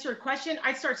me to answer a question,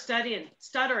 I'd start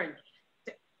stuttering,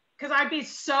 because I'd be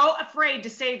so afraid to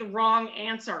say the wrong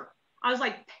answer. I was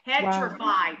like petrified,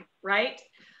 wow. Right?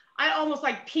 I almost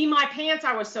like pee my pants.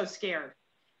 I was so scared.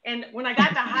 And when I got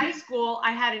to high school,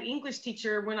 I had an English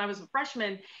teacher when I was a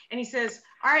freshman, and he says,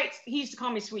 all right, he used to call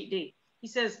me Sweet D. He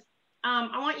says,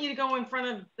 I want you to go in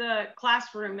front of the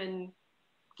classroom and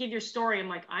give your story. I'm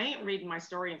like, I ain't reading my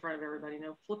story in front of everybody,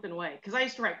 no flipping way. Because I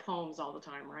used to write poems all the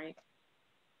time, right?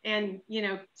 And,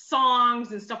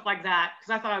 songs and stuff like that,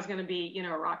 because I thought I was going to be,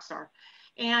 a rock star.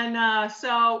 And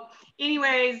so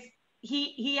anyways,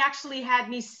 he actually had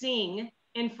me sing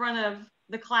in front of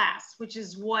the class, which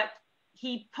is what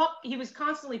he was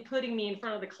constantly putting me in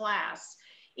front of the class,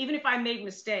 even if I made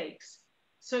mistakes,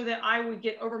 so that I would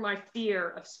get over my fear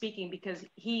of speaking, because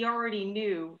he already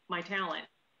knew my talent.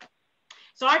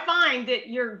 So I find that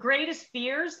your greatest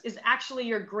fears is actually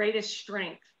your greatest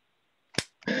strength.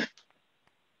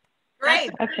 Right.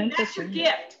 That's your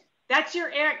gift. That's your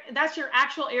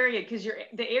actual area, because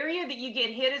the area that you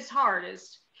get hit as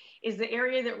hardest is the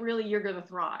area that really you're going to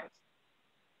thrive.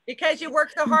 Because you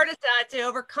work the hardest at to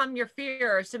overcome your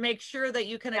fears, to make sure that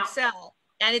you can excel.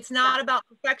 And it's not about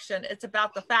perfection. It's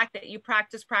about the fact that you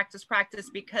practice, practice, practice,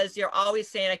 because you're always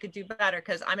saying I could do better,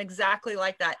 because I'm exactly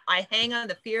like that. I hang on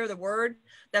the fear of the word,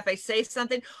 that if I say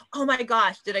something, oh my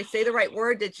gosh, did I say the right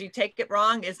word? Did you take it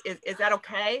wrong? Is that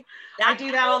okay? I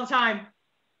do that all the time.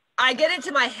 I get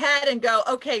into my head and go,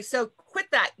 okay, so quit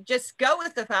that. Just go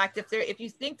with the fact. If you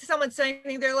think someone's saying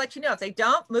anything, they'll let you know. If they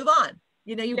don't, move on.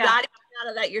 You know, you got to get out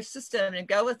of that your system and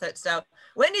go with it. So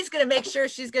Wendy's going to make sure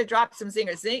she's going to drop some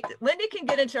zingers. Wendy can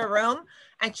get into a room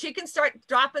and she can start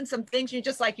dropping some things. You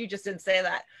just didn't say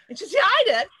that. And she's, yeah, I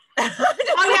did.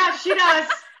 Oh yeah, she does.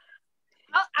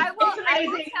 I will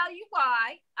tell you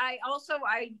why. I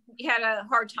had a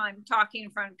hard time talking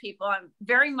in front of people. I'm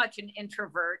very much an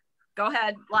introvert. Go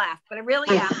ahead, laugh, but I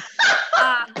really am.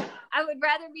 I would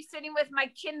rather be sitting with my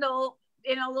Kindle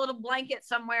in a little blanket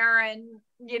somewhere and,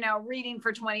 you know, reading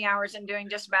for 20 hours and doing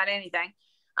just about anything.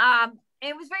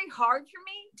 It was very hard for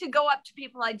me to go up to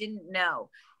people I didn't know.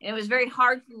 And it was very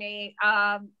hard for me.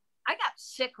 I got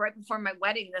sick right before my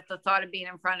wedding at the thought of being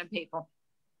in front of people.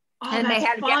 Oh, and they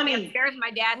had to get me funny. upstairs.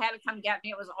 My dad had to come get me.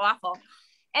 It was awful.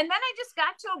 And then I just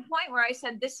got to a point where I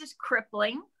said, this is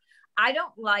crippling. I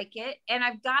don't like it. And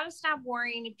I've got to stop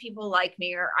worrying if people like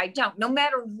me or I don't. No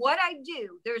matter what I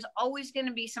do, there's always going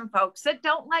to be some folks that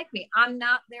don't like me. I'm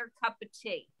not their cup of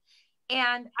tea.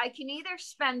 And I can either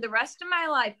spend the rest of my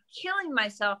life killing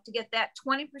myself to get that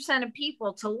 20% of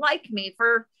people to like me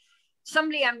for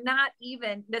somebody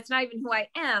that's not even who I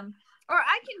am, or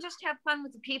I can just have fun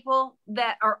with the people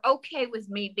that are okay with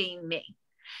me being me.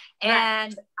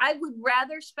 And I would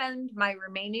rather spend my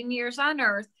remaining years on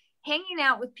earth hanging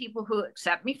out with people who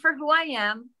accept me for who I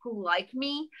am, who like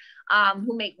me,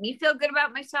 who make me feel good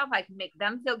about myself. I can make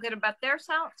them feel good about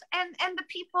themselves. And the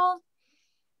people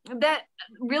that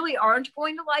really aren't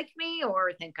going to like me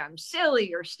or think I'm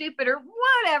silly or stupid or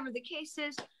whatever the case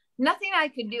is, nothing I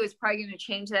could do is probably going to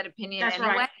change that opinion anyway.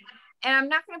 Right. And I'm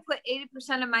not going to put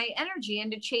 80% of my energy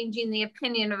into changing the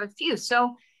opinion of a few.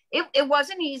 So it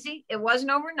wasn't easy. It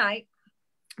wasn't overnight.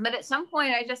 But at some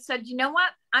point I just said, you know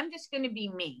what? I'm just going to be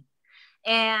me.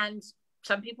 And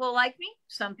some people like me,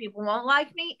 some people won't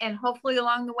like me. And hopefully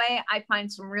along the way, I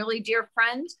find some really dear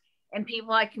friends and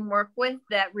people I can work with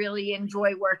that really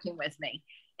enjoy working with me.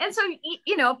 And so,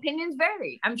 you know, opinions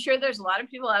vary. I'm sure there's a lot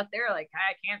of people out there like,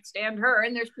 I can't stand her.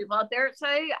 And there's people out there that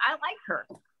say, I like her.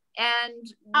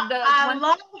 And I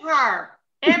love her.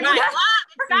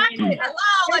 Exactly. Hello.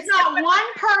 There's not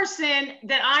one person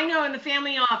that I know in the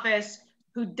family office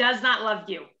who does not love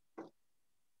you.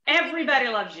 Everybody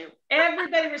loves you.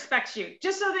 Everybody respects you.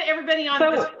 Just so that everybody on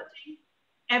this team,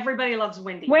 everybody loves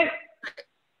Wendy.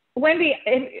 Wendy,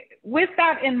 with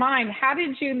that in mind, how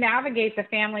did you navigate the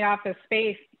family office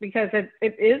space? Because it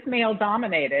is male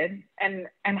dominated, and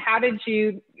how did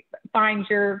you find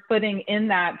your footing in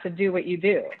that to do what you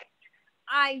do?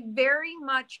 I very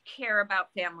much care about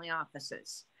family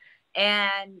offices,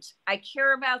 and I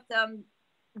care about them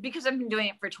because I've been doing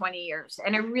it for 20 years,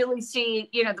 and I really see,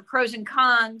 you know, the pros and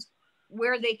cons,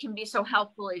 where they can be so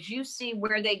helpful as you see,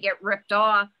 where they get ripped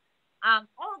off,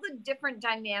 all the different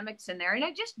dynamics in there. And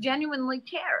I just genuinely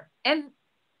care. And I'm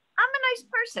a nice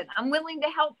person. I'm willing to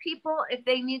help people if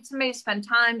they need somebody to spend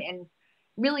time and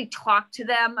really talk to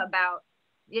them about,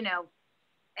 you know,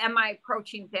 am I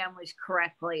approaching families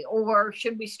correctly? Or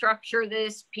should we structure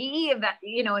this PE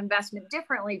investment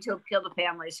differently to appeal to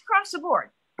families across the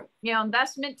board? You know,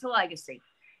 investment to legacy.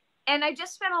 And I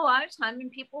just spent a lot of time,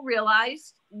 and people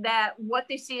realized that what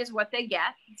they see is what they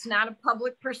get. It's not a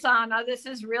public persona. This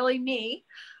is really me,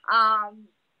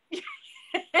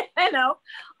 you know,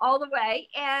 all the way.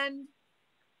 And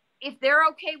if they're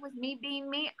okay with me being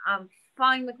me, I'm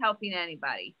fine with helping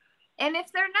anybody. And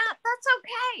if they're not, that's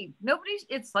okay.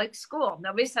 It's like school.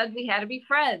 Nobody said we had to be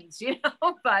friends, you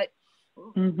know, but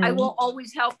I will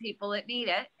always help people that need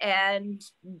it. And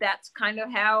that's kind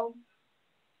of how,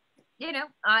 you know,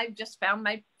 I've just found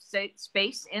my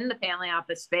space in the family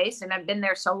office space. And I've been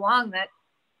there so long that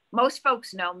most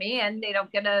folks know me and they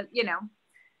don't get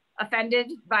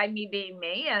offended by me being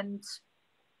me. And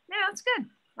yeah, it's good.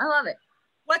 I love it.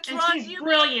 What's wrong? She's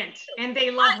brilliant, and they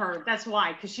love her. That's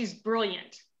why, because she's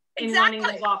brilliant in running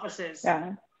those offices.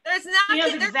 Yeah. There's nothing. She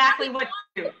knows exactly what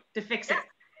to do to fix it.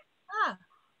 Yeah.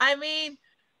 I mean,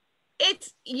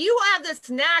 you have this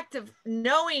knack of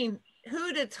knowing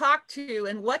who to talk to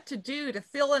and what to do to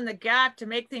fill in the gap to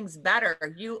make things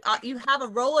better. You have a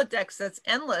Rolodex that's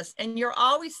endless, and you're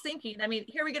always thinking. I mean,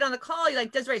 here we get on the call. You're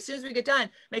like, Desiree, as soon as we get done,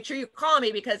 make sure you call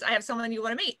me because I have someone you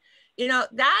want to meet. You know,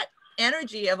 that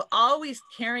energy of always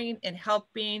caring and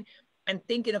helping and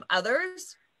thinking of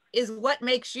others is what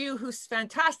makes you who's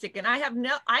fantastic. And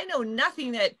I know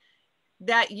nothing that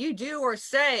that you do or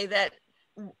say that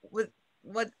would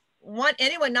want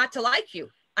anyone not to like you.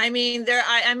 I mean,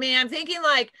 I'm thinking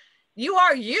like, you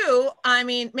are you. I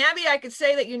mean, maybe I could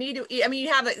say that you need to eat. I mean,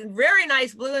 you have a very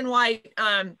nice blue and white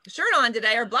shirt on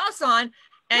today, or blouse on.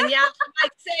 And yeah, I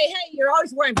might say, hey, you're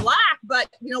always wearing black, but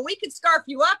you know, we could scarf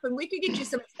you up and we could get you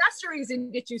some accessories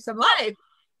and get you some life.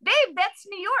 Babe, that's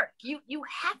New York. You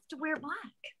have to wear black.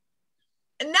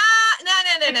 No.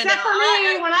 Except for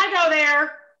me, when I go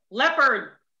there, leopard,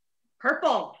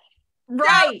 purple.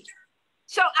 Right.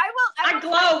 So I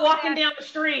glow walking down the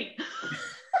street.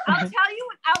 I'll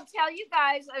tell you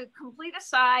guys a complete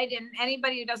aside, and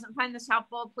anybody who doesn't find this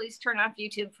helpful, please turn off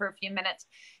YouTube for a few minutes.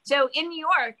 So in New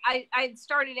York, I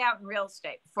started out in real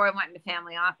estate before I went into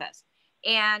family office,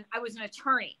 and I was an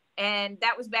attorney. And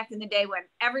that was back in the day when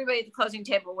everybody at the closing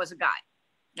table was a guy,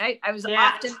 right? I was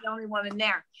often the only woman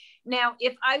there. Now,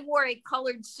 if I wore a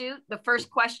colored suit, the first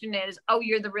question is, oh,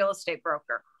 you're the real estate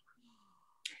broker.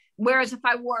 Whereas if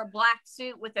I wore a black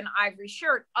suit with an ivory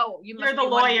shirt, oh, you must be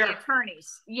one of the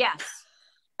attorneys. Yes.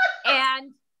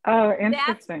 And oh,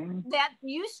 interesting. That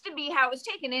used to be how it was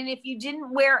taken. And if you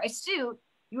didn't wear a suit,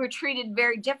 you were treated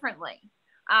very differently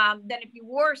than if you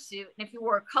wore a suit. And if you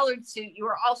wore a colored suit, you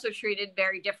were also treated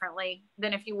very differently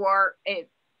than if you wore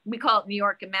we call it New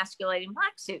York emasculating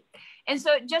black suit. And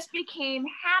so it just became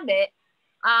habit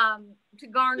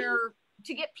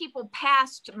to get people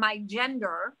past my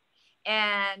gender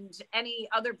and any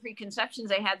other preconceptions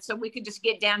they had, so we could just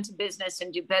get down to business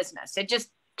and do business. It just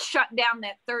shut down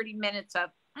that 30 minutes of,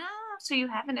 so you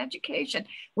have an education.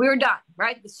 We were done,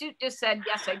 right? The suit just said,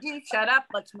 yes, I do. Shut up.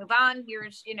 Let's move on.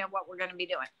 Here's, what we're going to be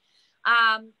doing.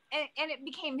 And it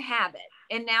became habit.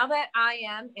 And now that I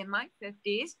am in my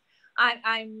 50s,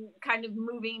 I'm kind of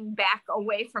moving back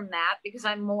away from that because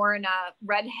I'm more in a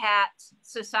red hat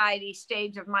society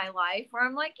stage of my life where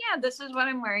I'm like, yeah, this is what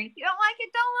I'm wearing. If you don't like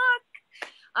it, don't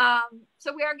look.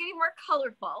 So we are getting more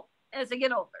colorful as I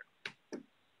get older.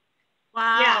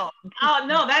 Wow. Yeah. Oh,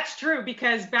 no, that's true.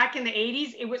 Because back in the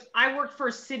 80s, I worked for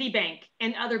Citibank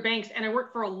and other banks, and I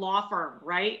worked for a law firm,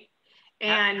 right?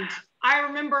 And I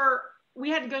remember we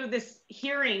had to go to this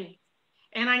hearing,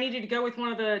 and I needed to go with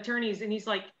one of the attorneys, and he's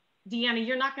like, Deanna,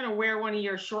 you're not going to wear one of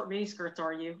your short mini skirts,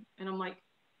 are you? And I'm like,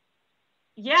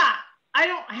 yeah, I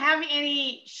don't have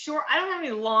any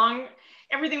long,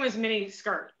 everything was mini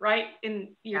skirt, right? And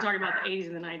you're talking about the 80s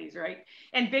and the 90s, right?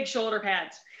 And big shoulder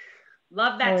pads.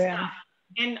 Love that stuff.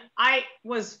 And I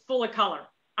was full of color.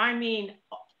 I mean,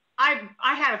 I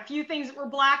had a few things that were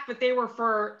black, but they were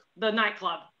for the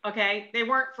nightclub, okay? They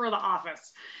weren't for the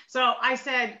office. So I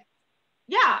said,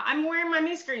 yeah, I'm wearing my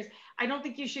mini skirts. I don't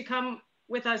think you should come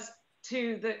with us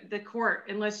to the court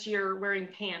unless you're wearing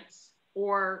pants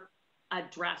or a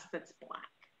dress that's black,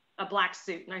 a black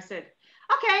suit. And I said,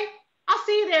 okay, I'll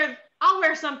see you there. I'll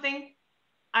wear something.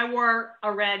 I wore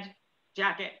a red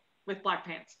jacket with black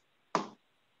pants.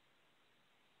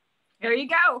 There you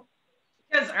go.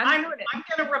 Because I'm going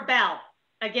to rebel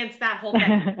against that whole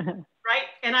thing. Right?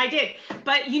 And I did.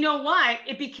 But you know what?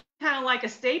 It became kind of like a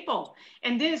staple.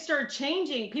 And then it started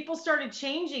changing. People started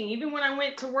changing. Even when I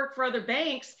went to work for other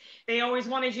banks, they always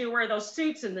wanted you to wear those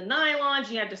suits and the nylons.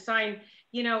 You had to sign,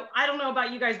 I don't know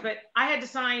about you guys, but I had to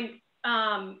sign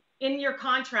in your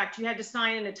contract, you had to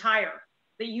sign an attire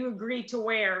that you agreed to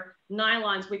wear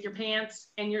nylons with your pants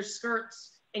and your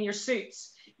skirts and your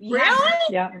suits. Really?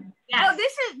 Yeah. Yes. Oh,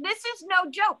 this is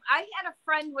no joke. I had a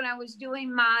friend when I was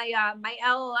doing my my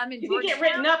LLM in you could get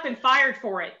written up and fired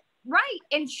for it. Right.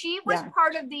 And she was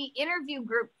part of the interview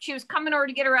group. She was coming over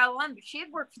to get her LLM, but she had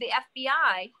worked for the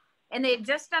FBI, and they had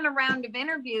just done a round of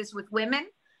interviews with women.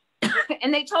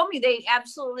 And they told me they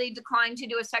absolutely declined to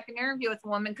do a second interview with a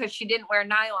woman because she didn't wear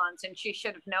nylons and she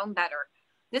should have known better.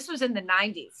 This was in the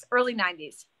 90s, early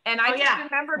 90s. And I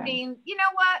just remember being, you know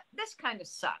what, this kind of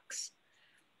sucks.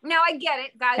 Now I get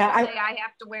it. Guys will say I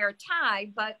have to wear a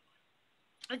tie, but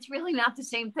it's really not the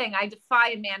same thing. I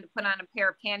defy a man to put on a pair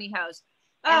of pantyhose.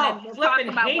 And then we'll talk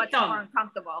about what's more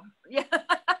uncomfortable. Yeah.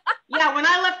 Yeah. When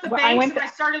I left the banks and I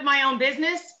started my own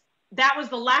business, that was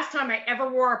the last time I ever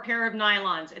wore a pair of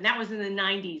nylons. And that was in the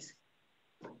 90s.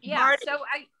 Yeah. Marty. So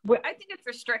I think it's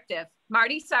restrictive.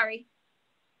 Marty, sorry.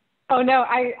 Oh no,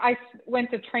 I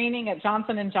went to training at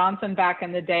Johnson & Johnson back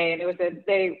in the day, and it was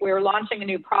we were launching a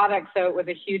new product, so it was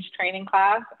a huge training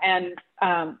class, and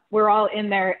we're all in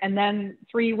there, and then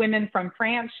 3 women from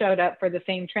France showed up for the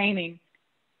same training,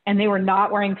 and they were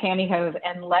not wearing pantyhose,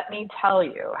 and let me tell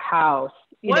you how,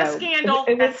 scandal.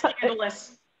 That's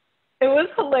scandalous. It was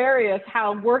hilarious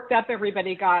how worked up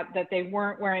everybody got that they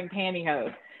weren't wearing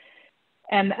pantyhose,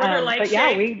 and but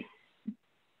yeah,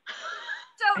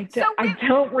 I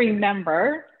don't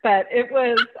remember, but it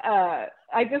was,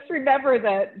 I just remember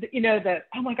that, you know, that,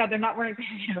 oh my God, they're not wearing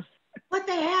pantyhose. What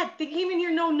the heck? They came in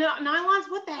here, no nylons?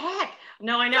 What the heck?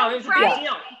 No, I know. So, it was a big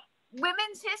deal.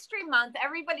 Women's History Month,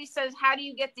 everybody says, how do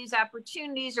you get these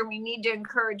opportunities? Or we need to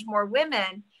encourage more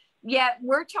women. Yet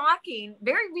we're talking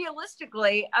very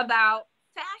realistically about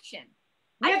fashion.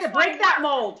 We have to break that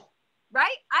mold.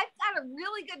 Right? I've got a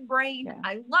really good brain. Yeah.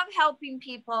 I love helping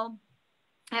people.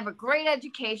 I have a great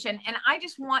education, and I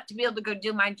just want to be able to go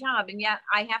do my job. And yet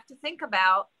I have to think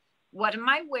about, what am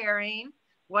I wearing?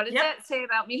 What does that say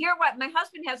about me? Here, what my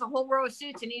husband has a whole row of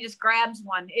suits, and he just grabs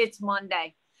one. It's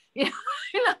Monday. You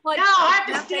know, like, no, I have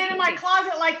to stand in my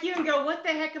closet like you and go, what the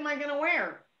heck am I going to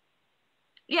wear?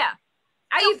 Yeah.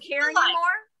 Are you caring more?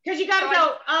 Because you got to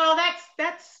go, oh,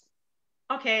 that's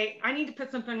okay. I need to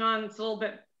put something on that's a little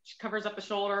bit covers up the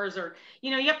shoulders, or,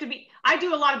 you know, you have to be, I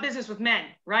do a lot of business with men,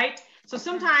 right? So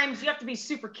sometimes you have to be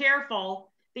super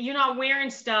careful that you're not wearing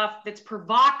stuff that's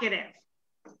provocative.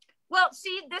 Well,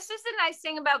 see, this is the nice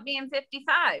thing about being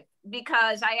 55,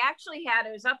 because I actually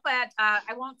it was up at,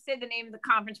 I won't say the name of the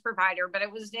conference provider, but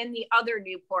it was in the other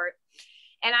Newport.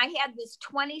 And I had this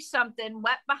 20-something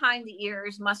wet behind the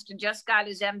ears, must have just got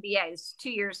his MBA 2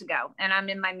 years ago. And I'm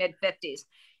in my mid 50s.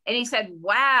 And he said,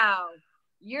 wow,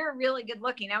 you're really good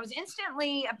looking. It was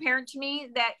instantly apparent to me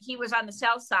that he was on the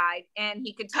sales side, and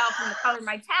he could tell from the color of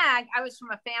my tag, I was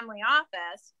from a family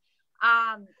office.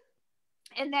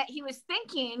 And that he was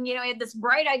thinking, you know, he had this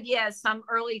bright idea, some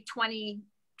early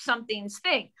 20-somethings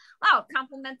thing. Wow,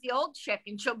 compliment the old chick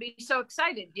and she'll be so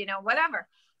excited, you know, whatever.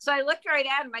 So I looked right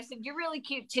at him. I said, you're really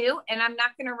cute too. And I'm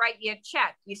not going to write you a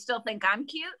check. You still think I'm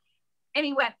cute? And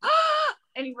he went, oh,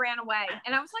 and he ran away.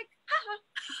 And I was like,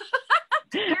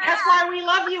 That's why we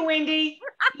love you, Wendy.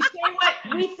 You say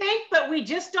what we think, but we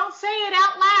just don't say it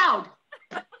out loud.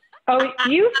 Oh,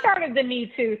 you started the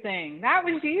Me Too thing. That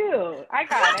was you. I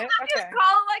got it. Okay. Just call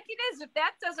it like it is. If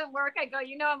that doesn't work, I go,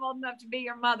 you know, I'm old enough to be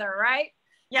your mother, right?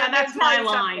 Yeah, so that's my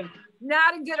line.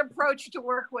 Not a good approach to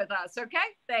work with us. Okay,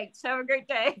 thanks. Have a great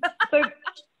day. So,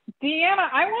 Deanna,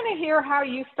 I want to hear how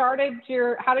you started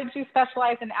how did you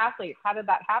specialize in athletes? How did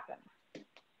that happen?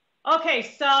 Okay,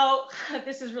 so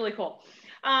this is really cool.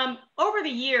 Over the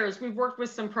years, we've worked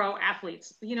with some pro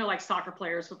athletes, you know, like soccer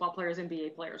players, football players,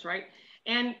 NBA players, right?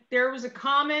 And there was a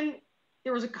common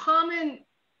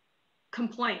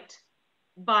complaint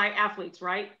by athletes,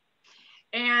 right?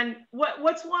 And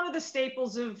what's one of the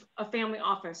staples of a family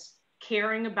office?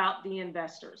 Caring about the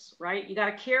investors, right? You got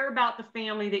to care about the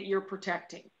family that you're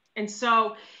protecting. And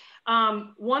so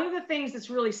one of the things that's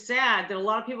really sad that a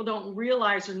lot of people don't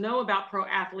realize or know about pro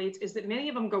athletes is that many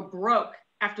of them go broke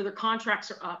after their contracts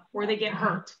are up or they get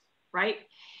hurt, right?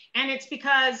 And it's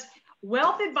because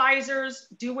wealth advisors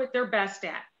do what they're best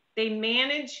at. They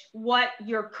manage what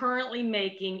you're currently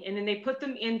making, and then they put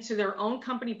them into their own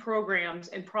company programs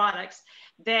and products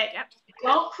that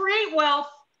don't create wealth.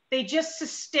 They just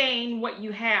sustain what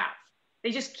you have.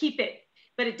 They just keep it,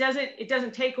 but it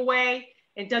doesn't take away.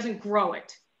 It doesn't grow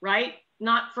it, right?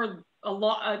 Not for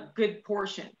a good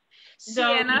portion. So,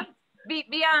 Deanna,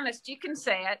 be honest. You can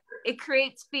say it. It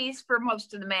creates fees for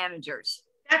most of the managers.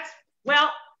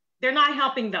 They're not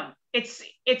helping them. It's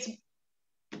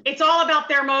all about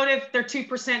their motive, their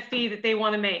 2% fee that they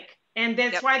want to make. And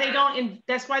that's why they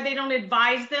don't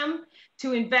advise them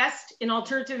to invest in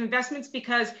alternative investments,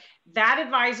 because that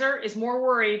advisor is more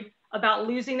worried about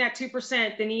losing that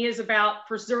 2% than he is about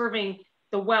preserving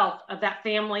the wealth of that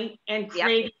family and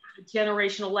creating a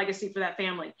generational legacy for that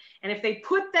family. And if they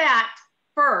put that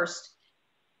first,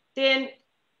 then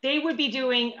they would be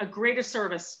doing a greater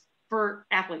service for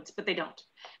athletes, but they don't,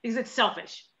 because it's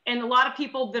selfish. And a lot of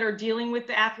people that are dealing with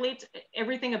the athletes,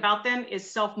 everything about them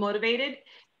is self-motivated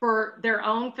for their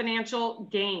own financial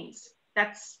gains.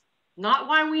 That's not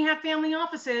why we have family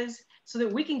offices, so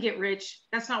that we can get rich.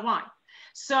 That's not why.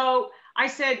 So I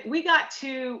said, we got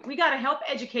to help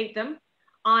educate them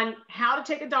on how to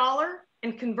take a dollar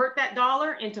and convert that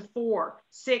dollar into 4,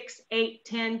 6, 8,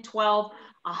 10, 12,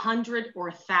 100, or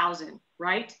 1,000,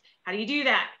 right? How do you do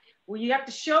that? Well, you have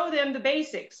to show them the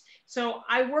basics. So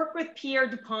I work with Pierre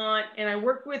DuPont and I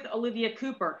work with Olivia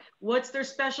Cooper. What's their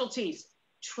specialties?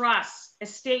 Trust,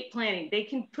 estate planning. They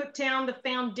can put down the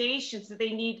foundations that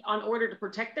they need in order to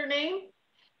protect their name,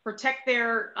 protect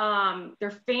their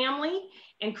family,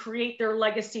 and create their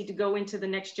legacy to go into the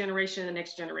next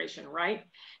generation, right?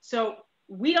 So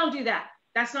we don't do that.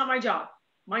 That's not my job.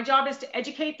 My job is to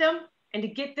educate them and to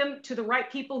get them to the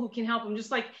right people who can help them.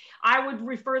 Just like I would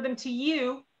refer them to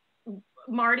you,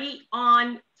 Marty,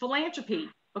 on Philanthropy.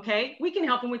 Okay, we can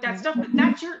help them with that stuff, but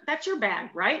that's your bag,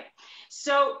 right?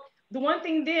 So the one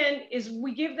thing then is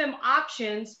we give them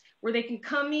options where they can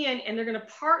come in and they're going to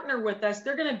partner with us.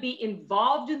 They're going to be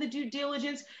involved in the due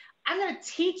diligence. I'm going to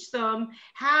teach them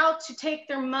how to take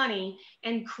their money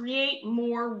and create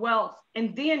more wealth,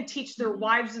 and then teach their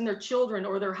wives and their children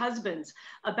or their husbands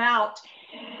about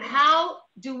how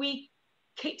do we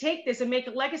take this and make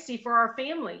a legacy for our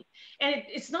family. And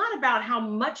it's not about how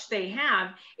much they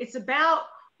have, it's about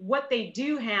what they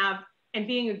do have and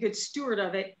being a good steward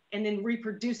of it and then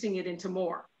reproducing it into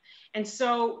more. And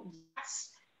so that's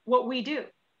what we do.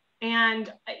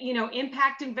 And, you know,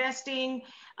 impact investing,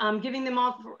 giving them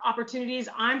all opportunities.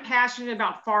 I'm passionate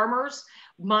about farmers,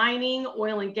 mining,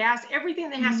 oil and gas, everything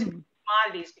that has to do with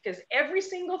commodities, because every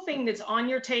single thing that's on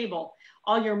your table,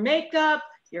 all your makeup,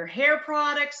 your hair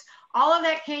products, all of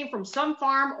that came from some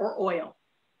farm or oil.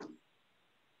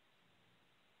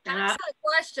 Excellent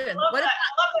question. I love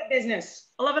that business.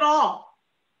 I love it all.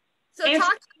 So and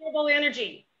sustainable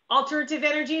energy, alternative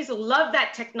energies, love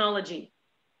that technology.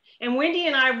 And Wendy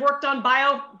and I worked on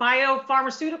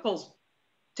biopharmaceuticals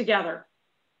together.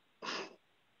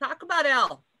 Talk about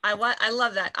L. I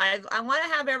love that. I want to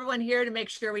have everyone here to make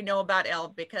sure we know about L,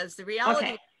 because the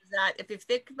reality is that if you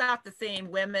think about the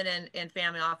theme, women in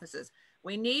family offices,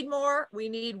 we need more. We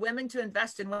need women to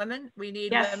invest in women. We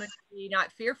need women to be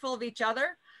not fearful of each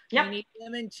other. We need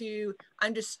women to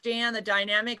understand the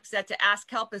dynamics, that to ask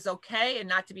help is okay and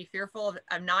not to be fearful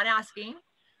of not asking.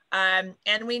 And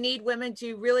we need women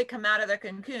to really come out of their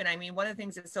cocoon. I mean, one of the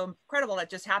things that's so incredible that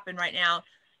just happened right now,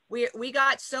 we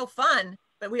got so fun,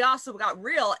 but we also got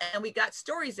real, and we got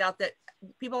stories out that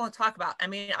people don't talk about. I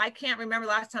mean, I can't remember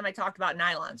last time I talked about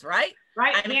nylons, right?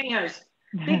 Right, pantyhose.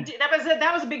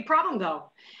 That was a big problem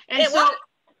though. And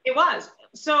it was.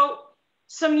 So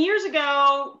some years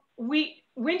ago,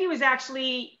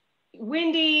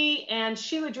 Wendy and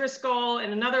Sheila Driscoll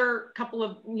and another couple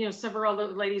of, several other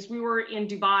ladies, we were in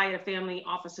Dubai at a family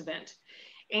office event.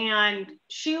 And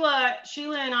Sheila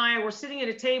and I were sitting at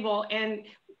a table, and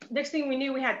next thing we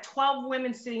knew, we had 12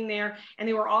 women sitting there, and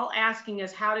they were all asking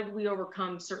us, how did we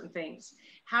overcome certain things?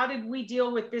 How did we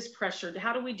deal with this pressure?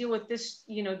 How do we deal with this,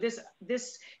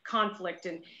 this conflict?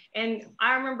 And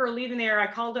I remember leaving there,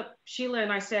 I called up Sheila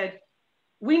and I said,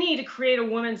 we need to create a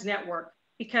women's network,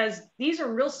 because these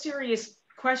are real serious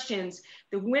questions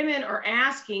that women are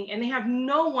asking, and they have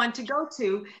no one to go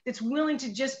to that's willing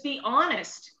to just be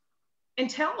honest and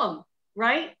tell them,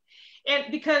 right? And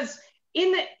because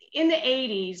in the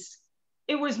 80s,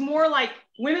 it was more like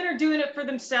women are doing it for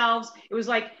themselves. It was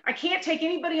like, I can't take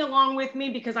anybody along with me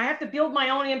because I have to build my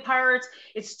own empire.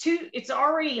 It's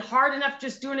already hard enough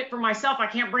just doing it for myself. I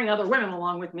can't bring other women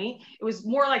along with me. It was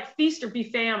more like feast or be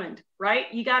famine,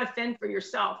 right? You got to fend for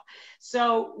yourself.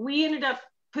 So we ended up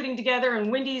putting together,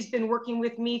 and Wendy's been working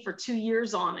with me for 2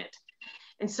 years on it.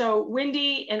 And so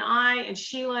Wendy and I and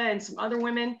Sheila and some other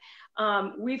women,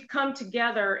 we've come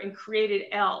together and created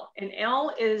L. And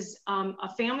L is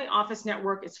a family office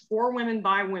network. It's for women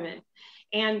by women.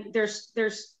 And there's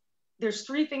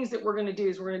 3 things that we're going to do.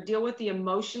 Is we're going to deal with the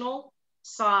emotional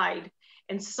side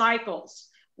and cycles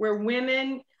where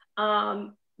women,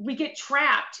 we get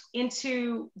trapped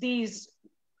into these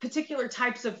particular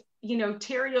types of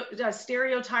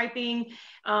stereotyping,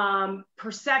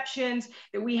 perceptions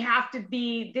that we have to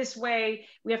be this way,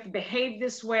 we have to behave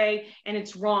this way, and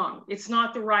it's wrong. It's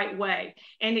not the right way.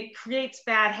 And it creates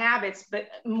bad habits, but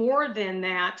more than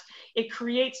that, it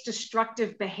creates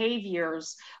destructive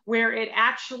behaviors where it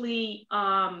actually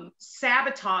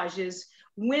sabotages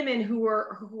women who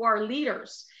are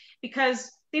leaders,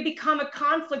 because they become a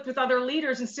conflict with other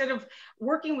leaders instead of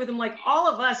working with them. Like all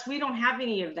of us, we don't have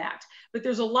any of that. But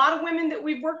there's a lot of women that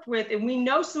we've worked with, and we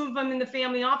know some of them in the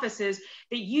family offices,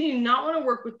 that you do not want to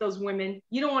work with those women.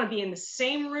 You don't want to be in the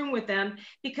same room with them,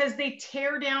 because they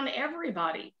tear down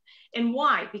everybody. And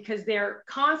why? Because they're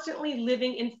constantly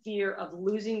living in fear of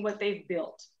losing what they've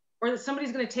built, or that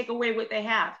somebody's going to take away what they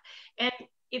have. And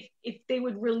if they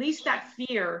would release that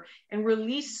fear and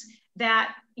release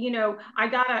that, I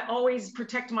gotta always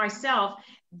protect myself,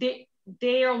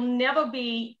 they'll never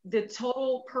be the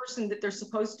total person that they're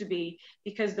supposed to be,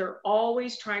 because they're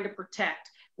always trying to protect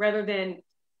rather than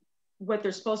what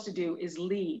they're supposed to do is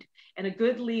lead. And a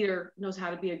good leader knows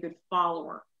how to be a good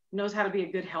follower, knows how to be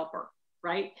a good helper,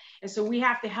 right? And so we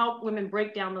have to help women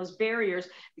break down those barriers,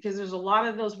 because there's a lot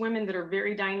of those women that are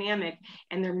very dynamic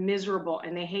and they're miserable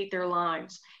and they hate their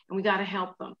lives, and we got to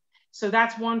help them. So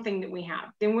that's one thing that we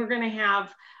have. Then we're going to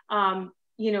have,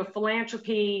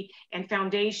 philanthropy and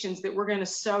foundations that we're going to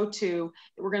sow to,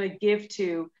 that we're going to give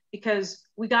to, because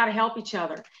we got to help each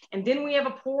other. And then we have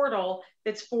a portal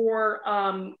that's for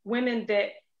women that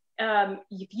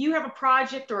if you have a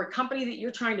project or a company that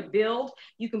you're trying to build,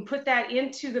 you can put that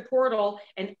into the portal,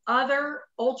 and other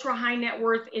ultra high net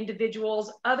worth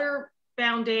individuals, other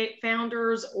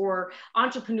founders or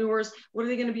entrepreneurs, what are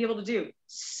they going to be able to do?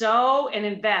 Sow and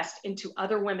invest into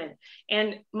other women.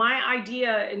 And my idea,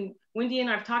 and Wendy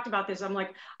and I've talked about this, I'm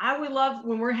like, I would love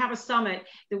when we have a summit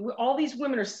that all these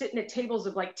women are sitting at tables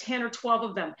of like 10 or 12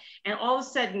 of them. And all of a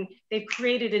sudden they've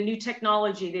created a new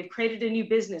technology. They've created a new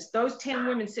business. Those 10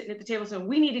 women sitting at the table saying,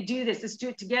 we need to do this. Let's do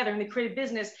it together. And they create a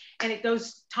business, and it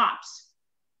goes tops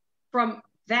from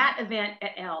that event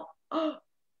at L.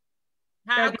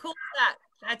 How cool is that?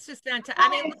 That's just fantastic. I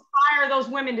mean, inspire those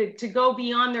women to go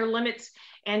beyond their limits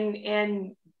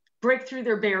and break through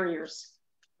their barriers.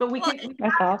 But we can.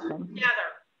 That's awesome. Together,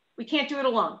 we can't do it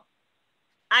alone.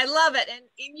 I love it, and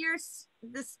you're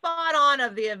the spot on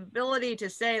of the ability to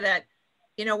say that,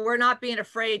 you know, we're not being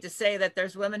afraid to say that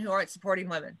there's women who aren't supporting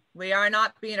women. We are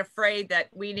not being afraid that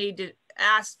we need to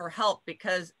ask for help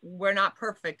because we're not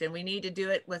perfect, and we need to do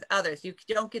it with others. You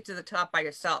don't get to the top by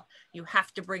yourself. You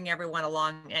have to bring everyone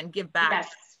along and give back.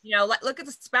 Yes. You know, look at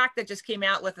the SPAC that just came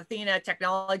out with Athena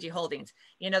Technology Holdings.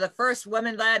 You know, the first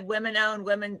women-led, women-owned,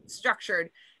 women-structured,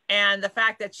 and the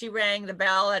fact that she rang the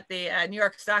bell at the New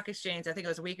York Stock Exchange, I think it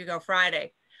was a week ago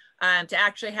Friday, to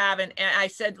actually have, and I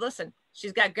said, listen,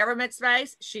 she's got government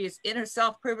space. She's in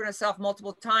herself, proven herself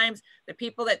multiple times. The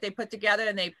people that they put together,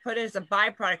 and they put it as a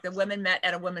byproduct, the women met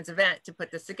at a women's event to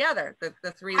put this together.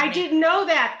 The three. I didn't know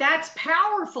that. That's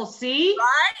powerful. See?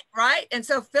 Right. And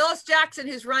so Phyllis Jackson,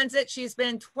 who runs it, she's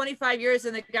been 25 years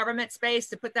in the government space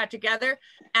to put that together.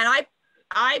 And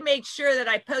I made sure that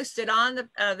I posted on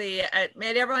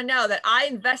made everyone know that I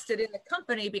invested in the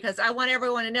company, because I want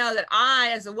everyone to know that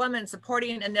I, as a woman,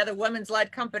 supporting another women's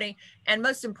led company. And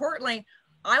most importantly,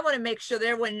 I want to make sure that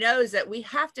everyone knows that we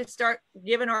have to start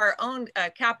giving our own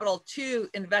capital to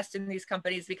invest in these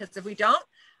companies, because if we don't,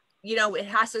 you know, it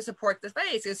has to support the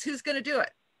space. Is who's going to do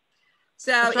it?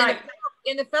 So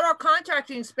in the federal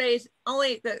contracting space,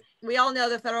 we all know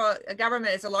the federal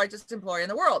government is the largest employer in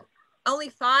the world.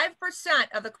 Only 5%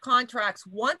 of the contracts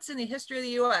once in the history of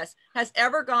the US has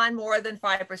ever gone more than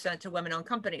 5% to women-owned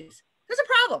companies. There's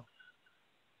a problem.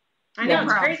 I know,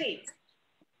 it's crazy.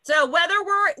 So whether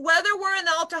we're in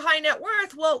the ultra high net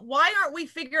worth, well, why aren't we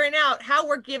figuring out how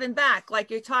we're giving back?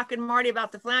 Like you're talking, Marty,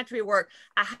 about the philanthropy work,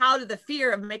 how to the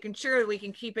fear of making sure we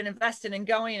can keep it invested and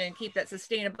going and keep that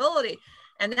sustainability.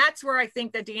 And that's where I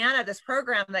think that, Deanna, this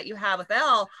program that you have with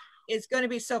Elle is going to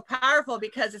be so powerful,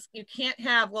 because you can't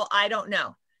have, well, I don't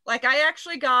know. Like I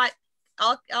actually got,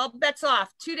 I'll bets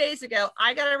off 2 days ago,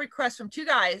 I got a request from two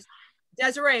guys.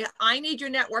 Desirée, I need your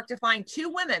network to find two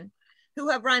women who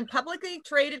have run publicly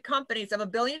traded companies of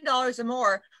 $1 billion or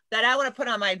more that I want to put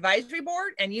on my advisory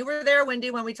board. And you were there,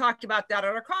 Wendy, when we talked about that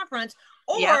at our conference.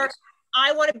 Or yep.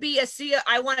 I want to be a CEO,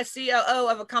 I want a COO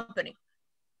of a company.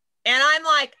 And I'm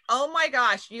like, oh my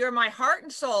gosh, you're my heart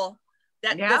and soul.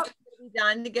 That yep. This be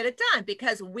done to get it done,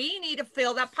 because we need to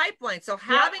fill that pipeline. So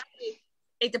having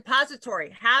a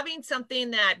depository, having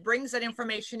something that brings that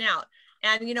information out.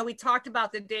 And, you know, we talked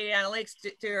about the data analytics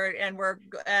and we're,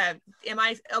 am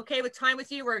I okay with time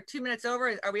with you? We're 2 minutes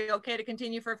over. Are we okay to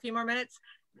continue for a few more minutes?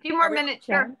 A few more minutes,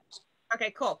 sure.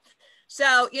 Okay, cool.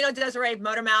 So, you know, Desirée,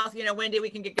 motor mouth, you know, Wendy, we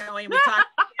can get going. We talk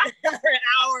for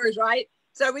hours, right?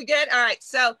 So we good? All right.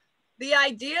 So the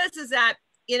idea is that,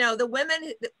 you know, the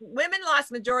women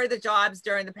lost majority of the jobs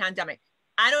during the pandemic.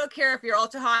 I don't care if you're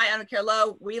ultra high, I don't care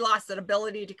low, we lost that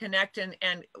ability to connect. And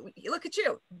look at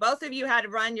you, both of you had to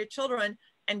run your children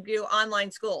and do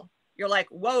online school. You're like,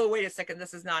 whoa, wait a second,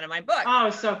 this is not in my book. Oh,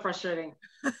 it's so frustrating.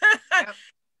 So,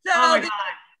 oh my God.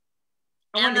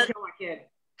 I wanted to kill my kid.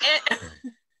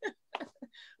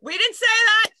 We didn't say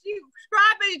that. She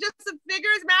probably just a figure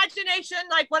of imagination.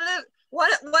 Like one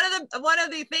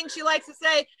of the things she likes to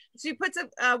say, she puts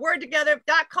a word together,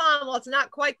 .com. Well, it's not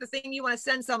quite the thing you want to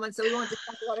send someone, so we won't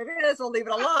discuss what it is. We'll leave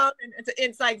it alone, and it's an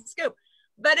inside scoop.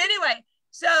 But anyway,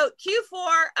 so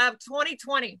Q4 of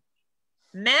 2020,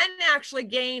 men actually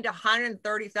gained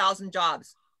 130,000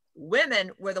 jobs.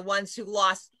 Women were the ones who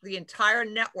lost the entire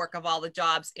network of all the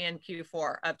jobs in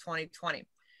Q4 of 2020.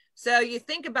 So you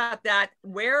think about that,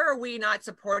 where are we not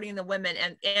supporting the women?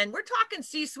 And we're talking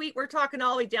C-suite, we're talking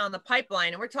all the way down the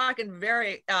pipeline, and we're talking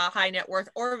very high net worth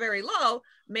or very low,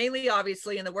 mainly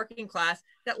obviously in the working class,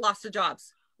 that lost their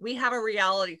jobs. We have a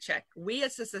reality check. We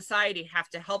as a society have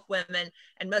to help women,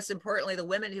 and most importantly, the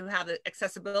women who have the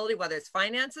accessibility, whether it's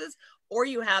finances, or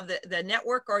you have the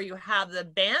network, or you have the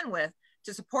bandwidth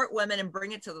to support women and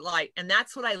bring it to the light. And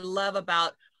that's what I love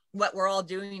about what we're all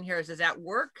doing here is that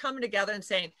we're coming together and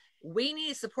saying, we need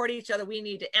to support each other. We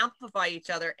need to amplify each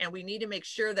other, and we need to make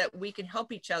sure that we can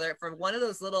help each other for one of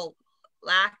those little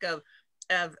lack of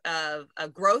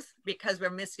growth, because we're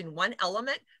missing one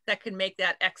element that can make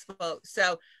that expo.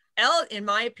 So L, in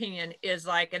my opinion, is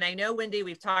like, and I know, Wendy,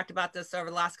 we've talked about this over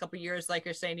the last couple of years, like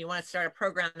you're saying, you want to start a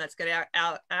program that's going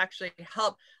to actually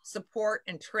help support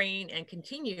and train and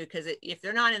continue, because if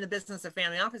they're not in the business of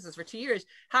family offices for 2 years,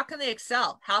 how can they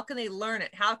excel? How can they learn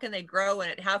it? How can they grow in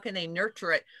it? How can they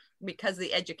nurture it? Because of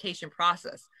the education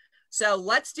process. So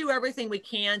let's do everything we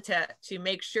can to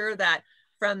make sure that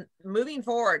from moving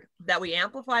forward, that we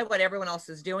amplify what everyone else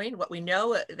is doing, what we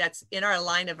know that's in our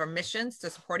line of our missions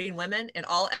to supporting women in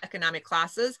all economic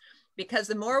classes, because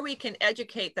the more we can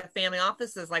educate the family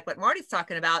offices, like what Marty's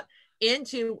talking about,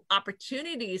 into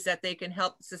opportunities that they can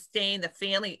help sustain the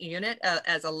family unit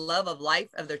as a love of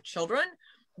life of their children,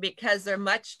 because they're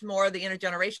much more the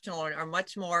intergenerational or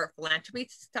much more philanthropy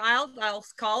style, I'll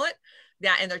call it,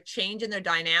 that, and they're changing their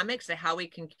dynamics and how we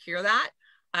can cure that.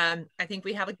 I think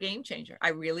we have a game changer. I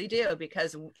really do,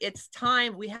 because it's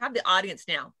time. We have the audience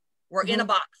now. We're in a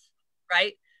box,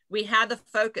 right? We have the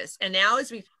focus. And now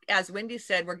as Wendy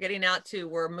said,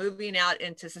 we're moving out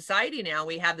into society now.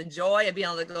 We have the joy of being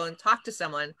able to go and talk to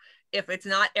someone, if it's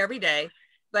not every day,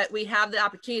 but we have the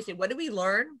opportunity to say, what did we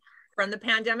learn from the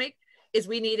pandemic? Is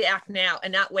we need to act now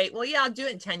and not wait. Well, yeah, I'll do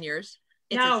it in 10 years.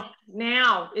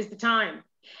 Now is the time.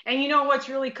 And you know what's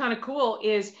really kind of cool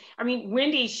is, I mean,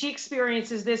 Wendy, she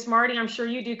experiences this. Marty, I'm sure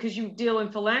you do, because you deal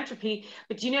in philanthropy.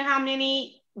 But do you know how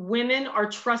many women are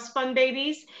trust fund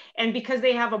babies? And because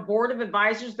they have a board of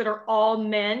advisors that are all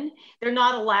men, they're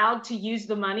not allowed to use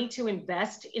the money to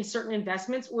invest in certain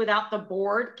investments without the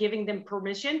board giving them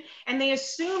permission. And they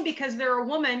assume because they're a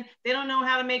woman, they don't know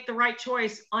how to make the right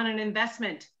choice on an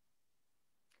investment.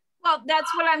 Well,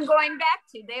 that's what I'm going back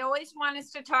to. They always want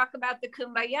us to talk about the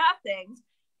kumbaya things.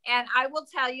 And I will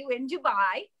tell you, in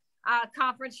Dubai,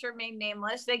 conference to remain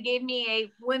nameless, they gave me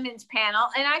a women's panel.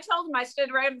 And I told them, I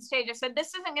stood right on the stage, I said,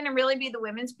 this isn't going to really be the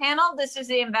women's panel. This is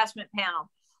the investment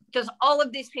panel, because all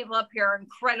of these people up here are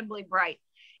incredibly bright.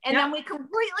 And then we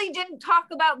completely didn't talk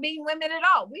about being women at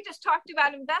all. We just talked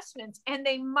about investments, and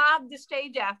they mobbed the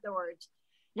stage afterwards.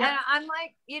 And I'm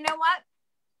like, you know what?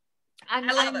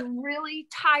 I'm really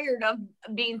tired of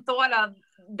being thought of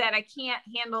that I can't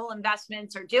handle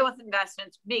investments or deal with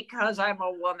investments because I'm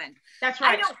a woman. That's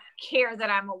right. I don't care that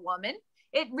I'm a woman.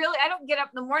 I don't get up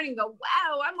in the morning and go,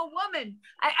 wow, I'm a woman.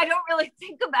 I don't really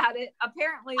think about it,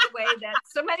 apparently, the way that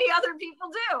so many other people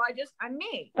do. I'm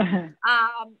me.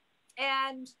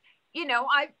 And, you know,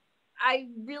 I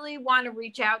really want to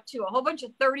reach out to a whole bunch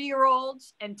of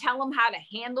 30-year-olds and tell them how to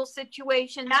handle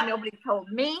situations. Nobody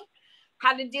told me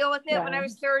how to deal with it. When I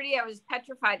was 30, I was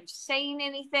petrified of saying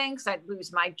anything because I'd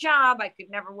lose my job. I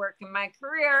could never work in my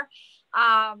career.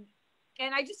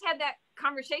 And I just had that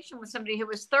conversation with somebody who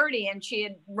was 30, and she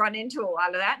had run into a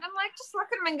lot of that. And I'm like, just look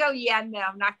at them and go, yeah, no,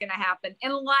 not going to happen,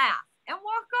 and laugh and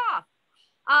walk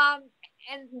off.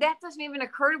 And that doesn't even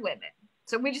occur to women.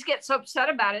 So we just get so upset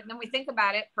about it. And then we think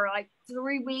about it for like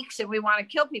 3 weeks and we want to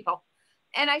kill people.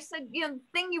 And I said, you know, the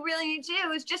thing you really need to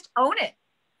do is just own it.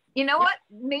 You know what?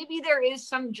 Maybe there is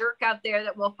some jerk out there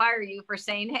that will fire you for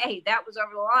saying, hey, that was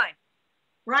over the line.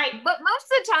 Right. But most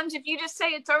of the times, if you just say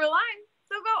it's over the line,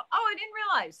 they'll go, oh, I didn't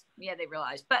realize. Yeah, they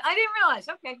realized, but I didn't realize.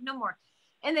 Okay, no more.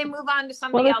 And they move on to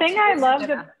something else. Well, the thing I loved,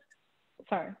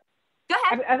 sorry. Go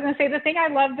ahead. I was going to say, the thing I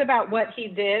loved about what he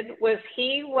did was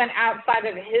he went outside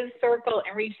of his circle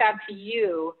and reached out to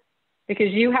you,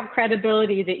 because you have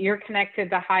credibility that you're connected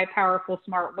to high, powerful,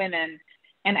 smart women,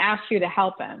 and asked you to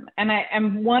help him.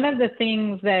 And one of the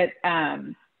things that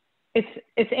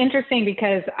it's interesting,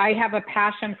 because I have a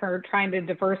passion for trying to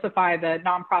diversify the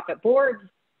nonprofit boards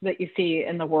that you see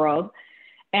in the world.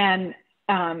 And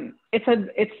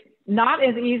it's not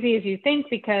as easy as you think,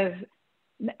 because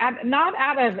not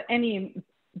out of any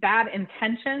bad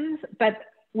intentions, but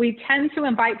we tend to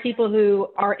invite people who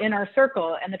are in our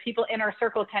circle, and the people in our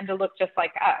circle tend to look just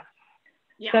like us.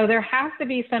 Yeah. So there has to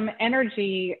be some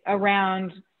energy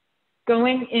around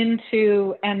going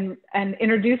into and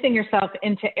introducing yourself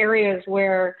into areas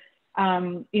where,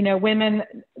 you know, women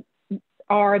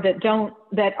are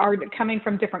that are coming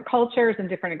from different cultures and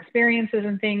different experiences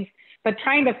and things, but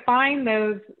trying to find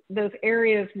those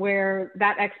areas where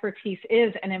that expertise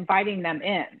is and inviting them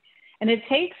in. And it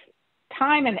takes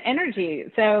time and energy.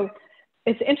 So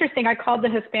it's interesting. I called the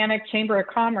Hispanic Chamber of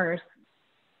Commerce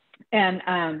and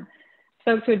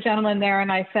spoke to a gentleman there,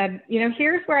 and I said, you know,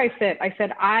 here's where I sit. I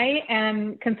said, I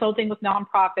am consulting with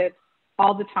nonprofits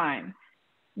all the time.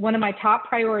 One of my top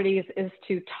priorities is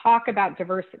to talk about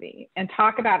diversity and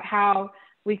talk about how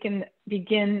we can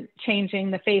begin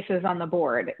changing the faces on the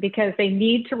board, because they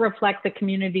need to reflect the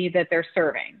community that they're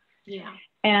serving. Yeah.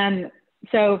 And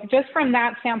so just from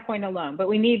that standpoint alone, but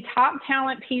we need top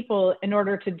talent people in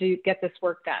order to get this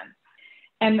work done.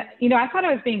 And, you know, I thought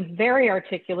I was being very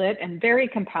articulate and very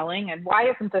compelling. And why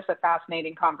isn't this a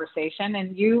fascinating conversation?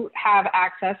 And you have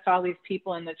access to all these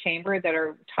people in the chamber that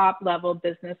are top level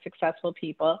business successful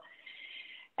people.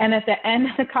 And at the end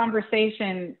of the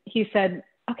conversation, he said,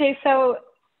 okay, so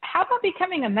how about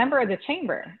becoming a member of the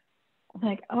chamber? I'm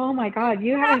like, oh my God,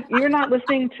 you're not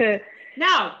listening to,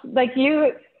 no, like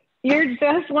you're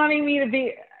just wanting me to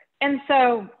be. And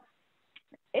so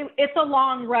it's a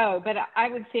long road, but I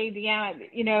would say, Deanna,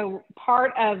 you know,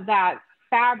 part of that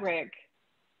fabric,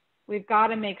 we've got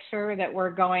to make sure that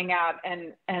we're going out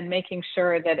and making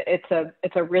sure that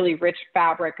it's a really rich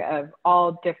fabric of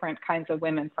all different kinds of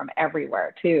women from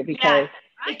everywhere too, because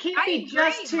it can't be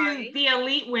just to Marty. the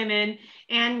elite women.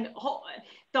 And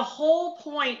the whole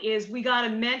point is we got to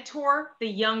mentor the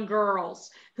young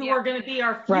girls who are going to be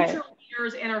our future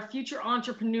leaders and our future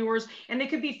entrepreneurs. And they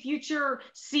could be future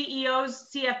CEOs,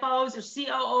 CFOs, or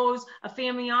COOs of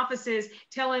family offices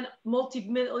telling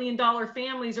multi-million dollar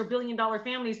families or billion-dollar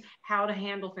families how to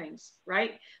handle things,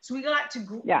 right? So we got to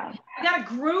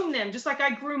groom them, just like I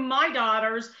groom my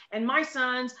daughters and my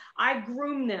sons. I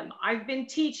groom them. I've been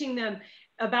teaching them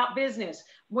about business.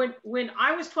 When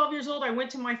I was 12 years old, I went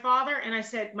to my father and I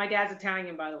said, my dad's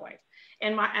Italian, by the way.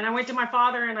 And I went to my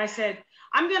father and I said,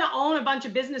 I'm going to own a bunch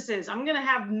of businesses. I'm going to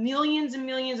have millions and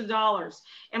millions of dollars.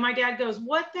 And my dad goes,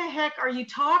 what the heck are you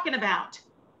talking about?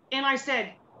 And I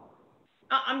said,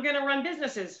 I'm going to run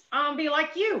businesses. I'll be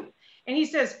like you. And he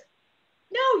says,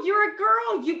 no, you're a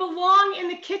girl. You belong in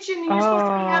the kitchen and you're supposed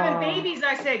to be having babies.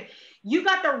 I said, you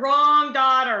got the wrong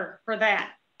daughter for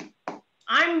that.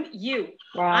 I'm you.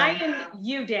 Wow. I am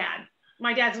you, Dad.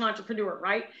 My dad's an entrepreneur,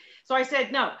 right? So I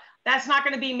said, no, that's not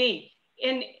going to be me.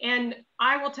 And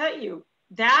I will tell you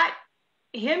that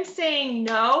him saying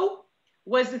no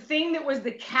was the thing that was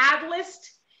the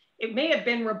catalyst. It may have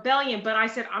been rebellion, but I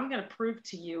said, I'm going to prove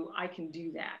to you I can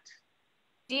do that.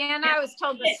 Deanna, I was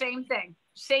told the same thing,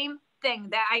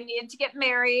 that I needed to get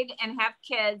married and have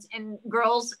kids, and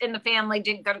girls in the family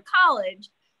didn't go to college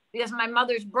because my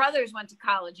mother's brothers went to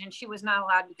college and she was not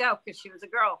allowed to go because she was a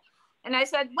girl. And I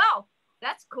said, well,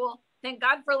 that's cool. Thank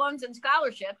God for loans and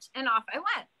scholarships. And off I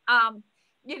went.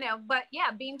 You know, but yeah,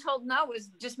 being told no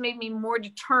just made me more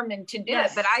determined to do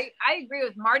it. But I agree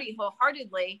with Marty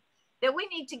wholeheartedly that we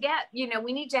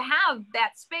need to have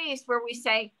that space where we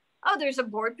say, oh, there's a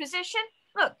board position.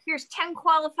 Look, here's 10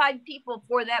 qualified people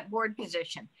for that board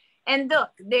position. And look,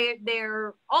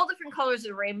 they're all different colors of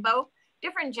the rainbow,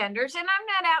 different genders. And I'm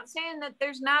not out saying that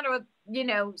there's not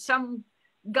some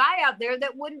guy out there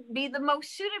that wouldn't be the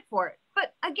most suited for it.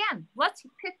 But again, let's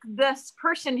pick this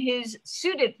person who's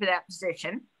suited for that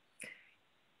position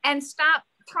and stop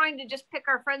trying to just pick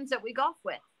our friends that we golf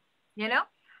with,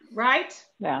 Right?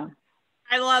 Yeah.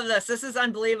 I love this. This is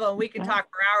unbelievable. We can talk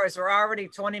for hours. We're already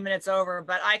 20 minutes over,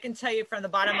 but I can tell you from the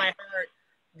bottom of my heart,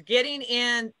 getting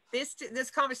in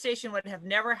this conversation would have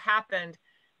never happened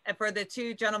for the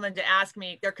two gentlemen to ask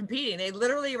me. They're competing. They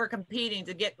literally were competing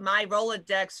to get my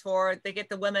Rolodex they get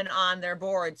the women on their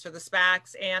boards for the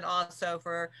SPACs, and also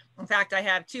in fact, I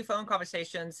have 2 phone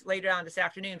conversations later on this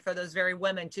afternoon for those very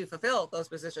women to fulfill those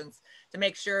positions, to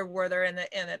make sure where they're in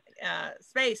the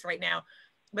space right now.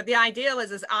 But the idea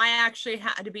is I actually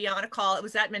had to be on a call. It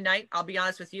was at midnight, I'll be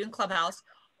honest with you, in Clubhouse.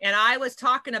 And I was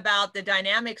talking about the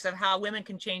dynamics of how women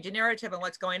can change a narrative and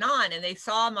what's going on. And they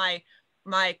saw my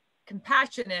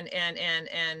compassion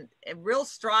and a real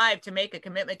strive to make a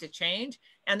commitment to change.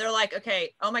 And they're like,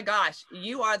 okay, oh my gosh,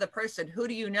 you are the person. Who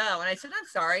do you know? And I said, I'm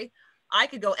sorry, I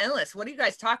could go endless. What are you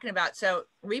guys talking about? So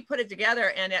we put it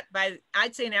together, and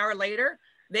I'd say an hour later,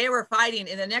 they were fighting.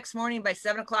 And the next morning by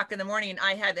 7 o'clock in the morning,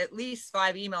 I had at least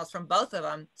 5 emails from both of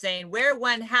them saying where,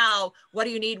 when, how, what do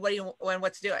you need? What do you want?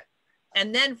 Let's do it.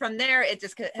 And then from there, it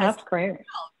just has. That's great.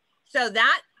 So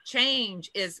that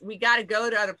change is, we got to go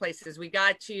to other places. We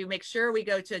got to make sure we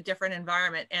go to a different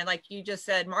environment. And like you just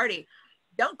said, Marty,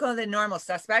 don't go to the normal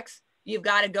suspects. You've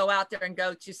got to go out there and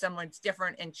go to someone's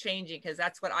different and changing, because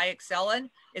that's what I excel in,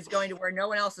 is going to where no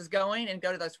one else is going and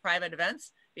go to those private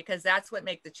events, because that's what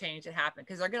make the change that happen,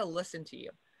 because they're going to listen to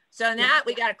you. So now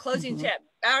we got a closing tip.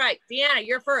 All right, Deanna,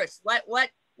 you're first.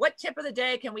 What tip of the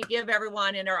day can we give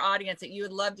everyone in our audience that you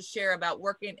would love to share about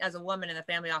working as a woman in the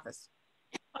family office?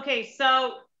 Okay,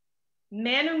 so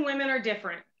men and women are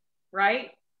different,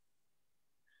 right?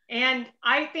 And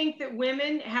I think that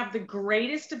women have the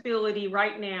greatest ability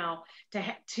right now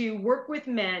to work with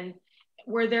men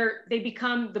where they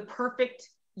become the perfect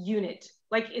unit,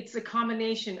 like it's a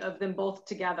combination of them both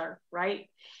together, right?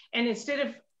 And instead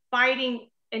of fighting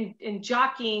and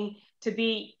jockeying to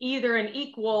be either an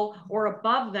equal or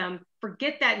above them,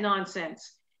 forget that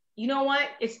nonsense. You know what?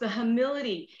 It's the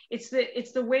humility. It's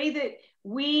the way that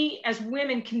we as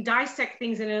women can dissect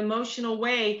things in an emotional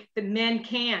way that men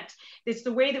can't. It's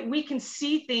the way that we can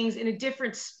see things in a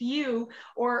different spew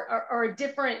or a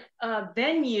different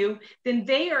venue than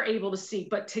they are able to see.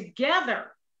 But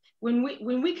together, when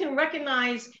we can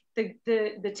recognize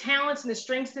the talents and the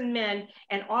strengths in men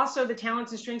and also the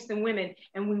talents and strengths in women,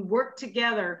 and we work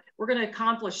together, we're going to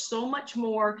accomplish so much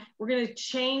more. We're going to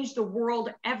change the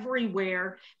world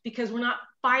everywhere because we're not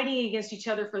fighting against each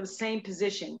other for the same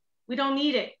position. We don't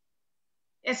need it.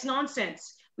 It's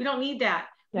nonsense. We don't need that.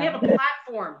 Yeah. We have a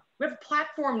platform. We have a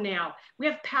platform now. We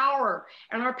have power,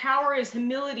 and our power is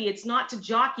humility. It's not to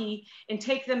jockey and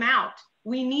take them out.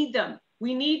 We need them.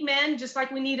 We need men just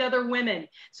like we need other women.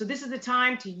 So this is the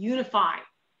time to unify.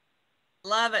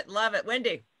 Love it. Love it.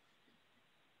 Wendy.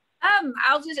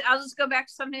 I'll just go back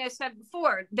to something I said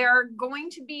before. There are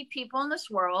going to be people in this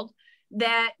world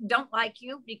that don't like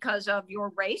you because of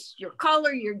your race, your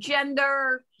color, your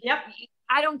gender. Yep.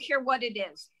 I don't care what it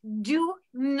is. Do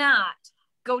not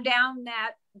go down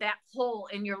that hole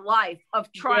in your life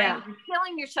of trying and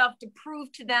killing yourself to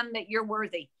prove to them that you're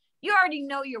worthy. You already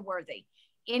know you're worthy.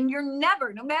 And you're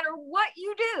never, no matter what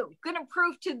you do, going to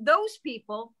prove to those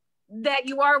people that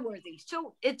you are worthy.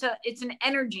 So it's an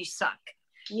energy suck.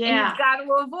 Yeah. And you've got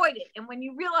to avoid it. And when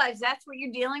you realize that's what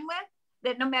you're dealing with,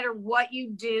 that no matter what you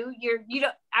do, you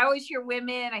don't, I always hear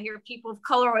women, I hear people of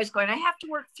color always going, I have to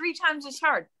work 3 times as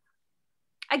hard.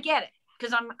 I get it,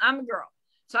 because I'm a girl.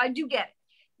 So I do get it.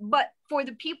 But for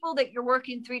the people that you're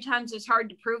working 3 times as hard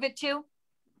to prove it to,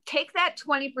 take that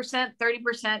 20%,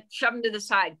 30%, shove them to the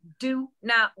side. Do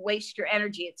not waste your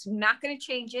energy. It's not going to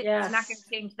change it. Yes. It's not going to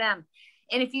change them.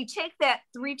 And if you take that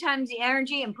 3 times the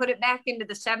energy and put it back into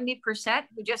the 70%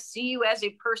 who just see you as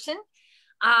a person,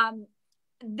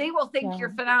 they will think you're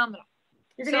phenomenal.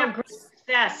 You're going to have great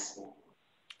success.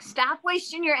 Stop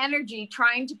wasting your energy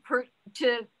trying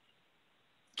to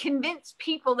convince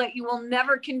people that you will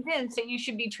never convince that you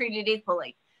should be treated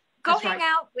equally. Go hang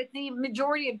out with the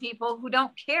majority of people who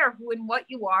don't care who and what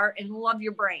you are and love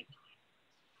your brain.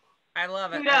 I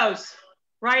love it. Kudos.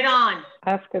 Right on.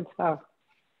 That's good stuff.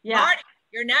 Yeah. Marty,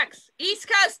 you're next. East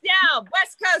Coast down,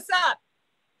 West Coast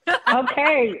up.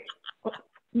 Okay.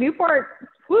 Newport,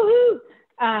 woohoo.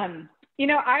 You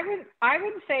know, I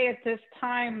would say at this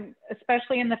time,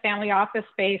 especially in the family office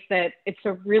space, that it's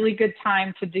a really good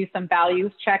time to do some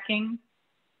values checking.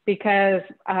 Because,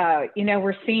 you know,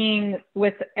 we're seeing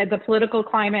with the political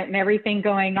climate and everything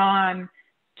going on,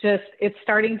 it's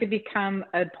starting to become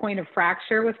a point of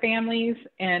fracture with families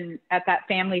and at that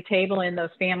family table in those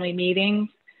family meetings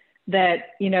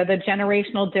that, you know, the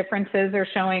generational differences are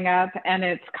showing up and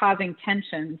it's causing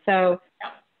tension. So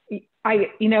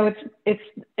you know, it's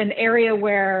an area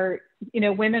where, you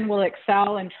know, women will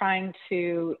excel in trying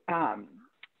to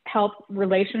help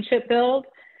relationship build.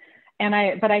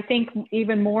 But I think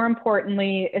even more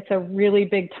importantly, it's a really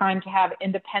big time to have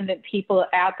independent people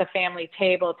at the family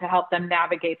table to help them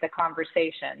navigate the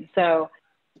conversation. So,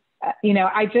 you know,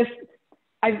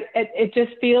 it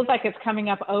just feels like it's coming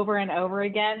up over and over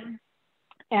again.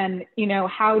 And, you know,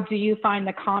 how do you find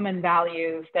the common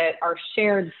values that are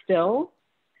shared still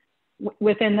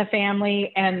within the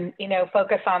family and, you know,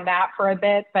 focus on that for a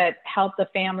bit, but help the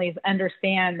families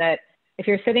understand that if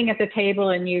you're sitting at the table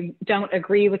and you don't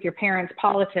agree with your parents'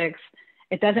 politics,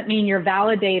 it doesn't mean you're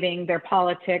validating their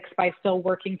politics by still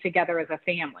working together as a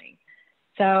family.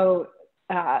 So,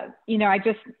 you know,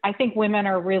 I think women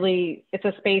are really, it's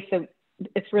a space that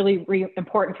it's really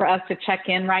important for us to check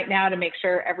in right now to make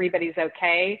sure everybody's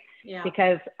okay. Yeah.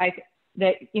 Because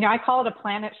you know, I call it a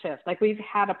planet shift. Like we've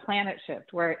had a planet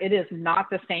shift where it is not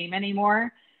the same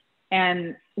anymore.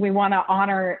 And we want to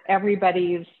honor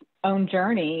everybody's own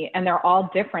journey, and they're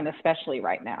all different, especially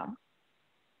right now.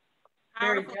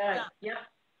 Very good. Yep.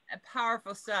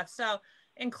 Powerful stuff. So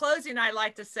in closing, I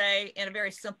like to say in a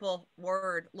very simple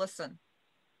word, listen.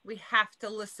 We have to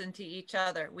listen to each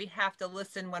other. We have to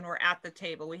listen when we're at the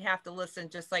table. We have to listen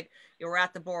just like you're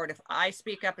at the board. If I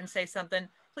speak up and say something,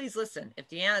 please listen. If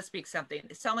Deanna speaks something,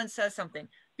 if someone says something,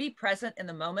 be present in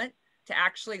the moment to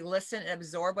actually listen and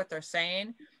absorb what they're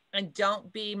saying. And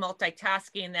don't be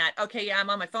multitasking that, okay, yeah, I'm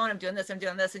on my phone, I'm doing this,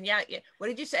 and yeah, what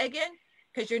did you say again?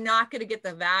 Because you're not going to get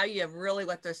the value of really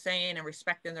what they're saying and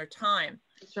respecting their time.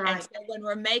 That's right. And so when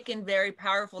we're making very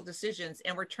powerful decisions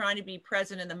and we're trying to be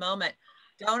present in the moment,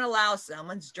 don't allow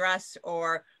someone's dress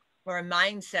or or a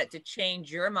mindset to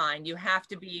change your mind. You have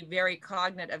to be very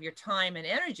cognizant of your time and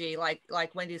energy, like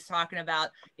Wendy's talking about.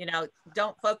 You know,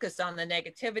 don't focus on the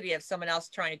negativity of someone else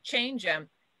trying to change them.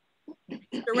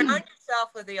 Surround yourself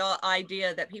with the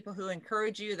idea that people who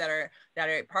encourage you, that are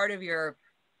part of your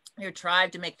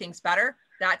tribe to make things better,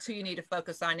 that's who you need to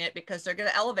focus on it, because they're going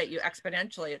to elevate you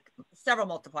exponentially, several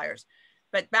multipliers.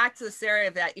 But back to this area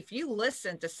of that, if you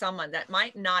listen to someone that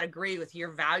might not agree with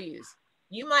your values,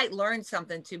 you might learn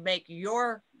something to make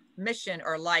your mission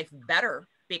or life better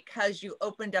because you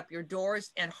opened up your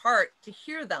doors and heart to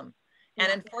hear them.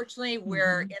 And unfortunately,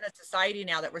 we're in a society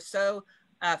now that we're so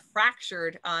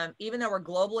fractured. Even though we're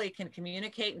globally can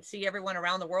communicate and see everyone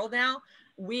around the world now,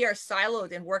 we are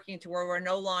siloed and working to where we're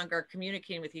no longer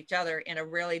communicating with each other in a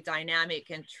really dynamic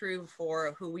and true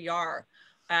for who we are,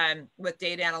 with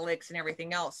data analytics and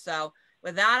everything else. So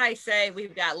with that, I say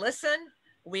we've got listen,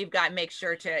 we've got make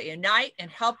sure to unite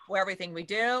and help everything we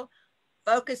do,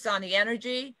 focus on the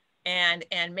energy, and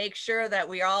make sure that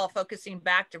we are all focusing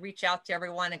back to reach out to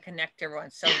everyone and connect to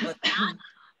everyone. So with that,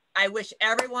 I wish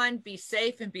everyone be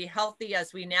safe and be healthy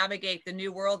as we navigate the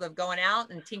new world of going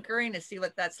out and tinkering to see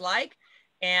what that's like.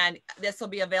 And this will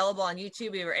be available on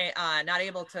YouTube. We were not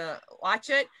able to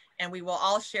watch it, and we will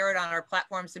all share it on our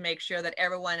platforms to make sure that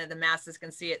everyone in the masses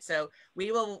can see it. So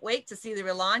we will wait to see the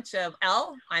relaunch of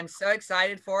Elle. I'm so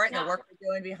excited for it, and the work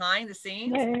we're doing behind the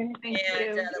scenes, and the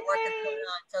work that's going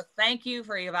on. So thank you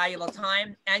for your valuable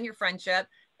time and your friendship,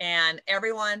 and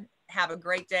everyone have a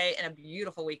great day and a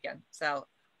beautiful weekend. So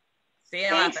see you.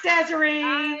 Thanks, Desiree.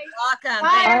 Bye. Welcome.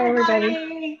 Bye, Thank you.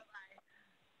 everybody.